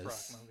a bonus. What was the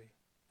last Rock movie?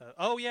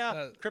 Oh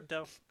yeah,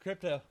 Crypto.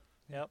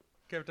 Yep.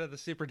 Crypto the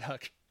Super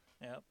Duck.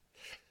 Yep.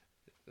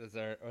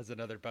 Was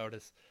another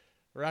bonus.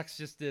 Rock's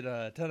just did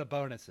a ton of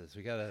bonuses.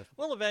 We gotta.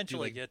 We'll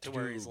eventually get to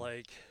where he's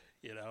like,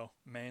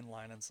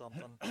 mainlining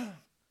something.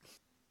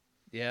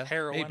 Yeah,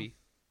 heroin. Maybe.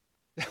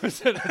 I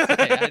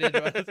didn't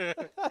know.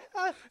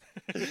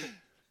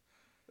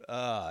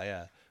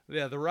 Yeah.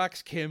 Yeah, The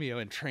Rock's cameo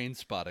in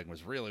Trainspotting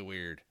was really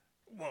weird.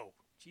 Whoa,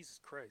 Jesus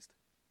Christ!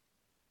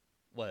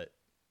 What?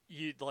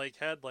 You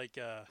had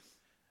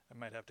I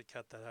might have to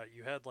cut that out.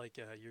 You had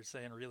you're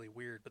saying really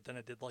weird, but then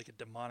it did like a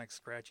demonic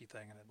scratchy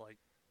thing, and it like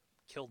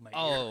killed my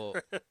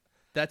ear.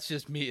 That's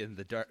just me in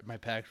the dark. My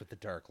pact with the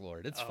Dark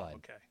Lord. It's fine.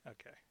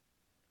 Okay.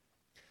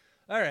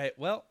 All right.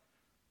 Well,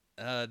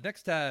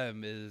 next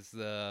time is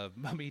the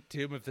Mummy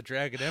Tomb of the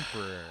Dragon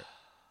Emperor.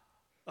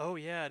 Oh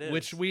yeah, it is.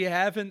 Which we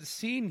haven't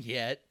seen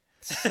yet.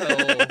 So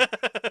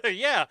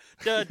yeah,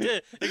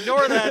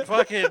 ignore that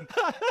fucking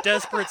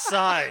desperate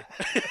sigh.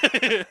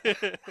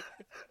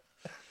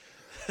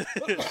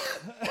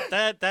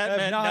 that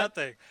meant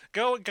nothing.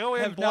 Go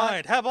in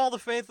blind. Have all the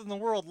faith in the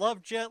world.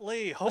 Love Jet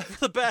Li. Hope for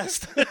the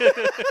best. Now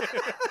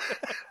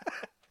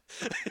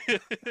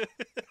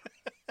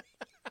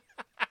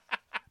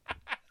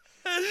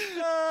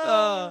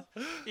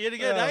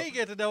you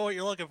get to know what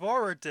you're looking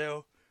forward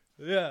to.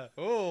 Yeah.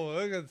 Oh,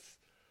 look at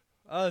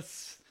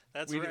us.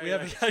 That's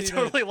right. I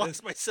totally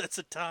lost my sense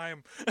of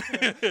time.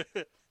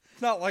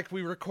 It's not like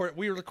we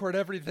record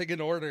everything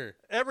in order.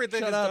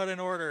 Everything is done in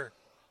order.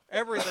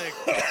 Everything.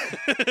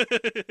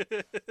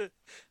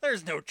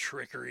 There's no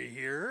trickery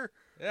here.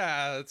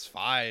 Yeah, it's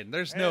fine.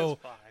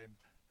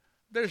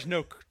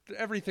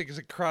 Everything is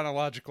in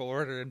chronological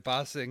order, and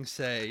bossing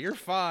say, you're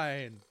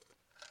fine.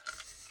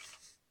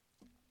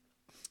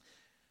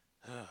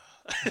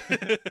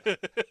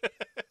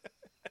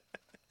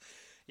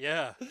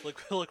 Yeah,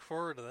 look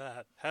forward to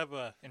that.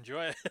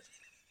 Enjoy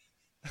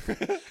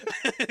it.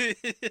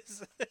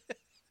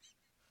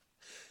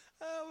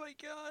 Oh my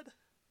god.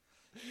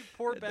 You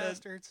poor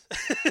bastards.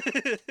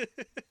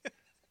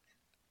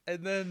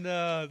 And then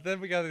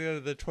we got to go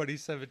to the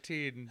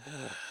 2017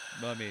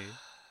 Mummy.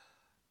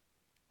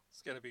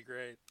 It's gonna be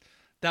great.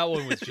 That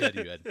one was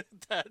genuine.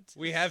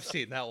 We have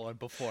seen that one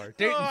before.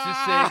 Dayton's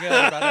just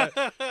saying about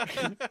it.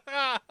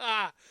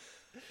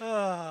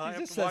 He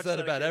just says that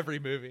about every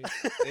movie.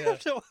 Yeah. I have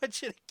to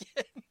watch it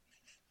again.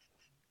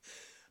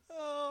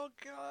 Oh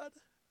god.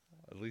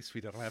 At least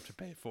we don't have to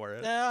pay for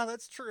it. Yeah,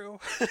 that's true.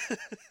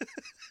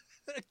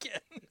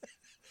 Again.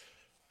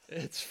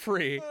 It's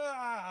free.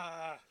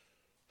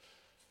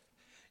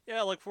 Yeah,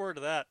 I look forward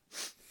to that.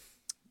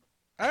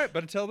 All right,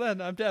 but until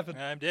then, I'm Devin.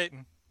 I'm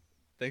Dayton.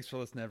 Thanks for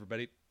listening,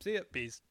 everybody. See ya. Peace.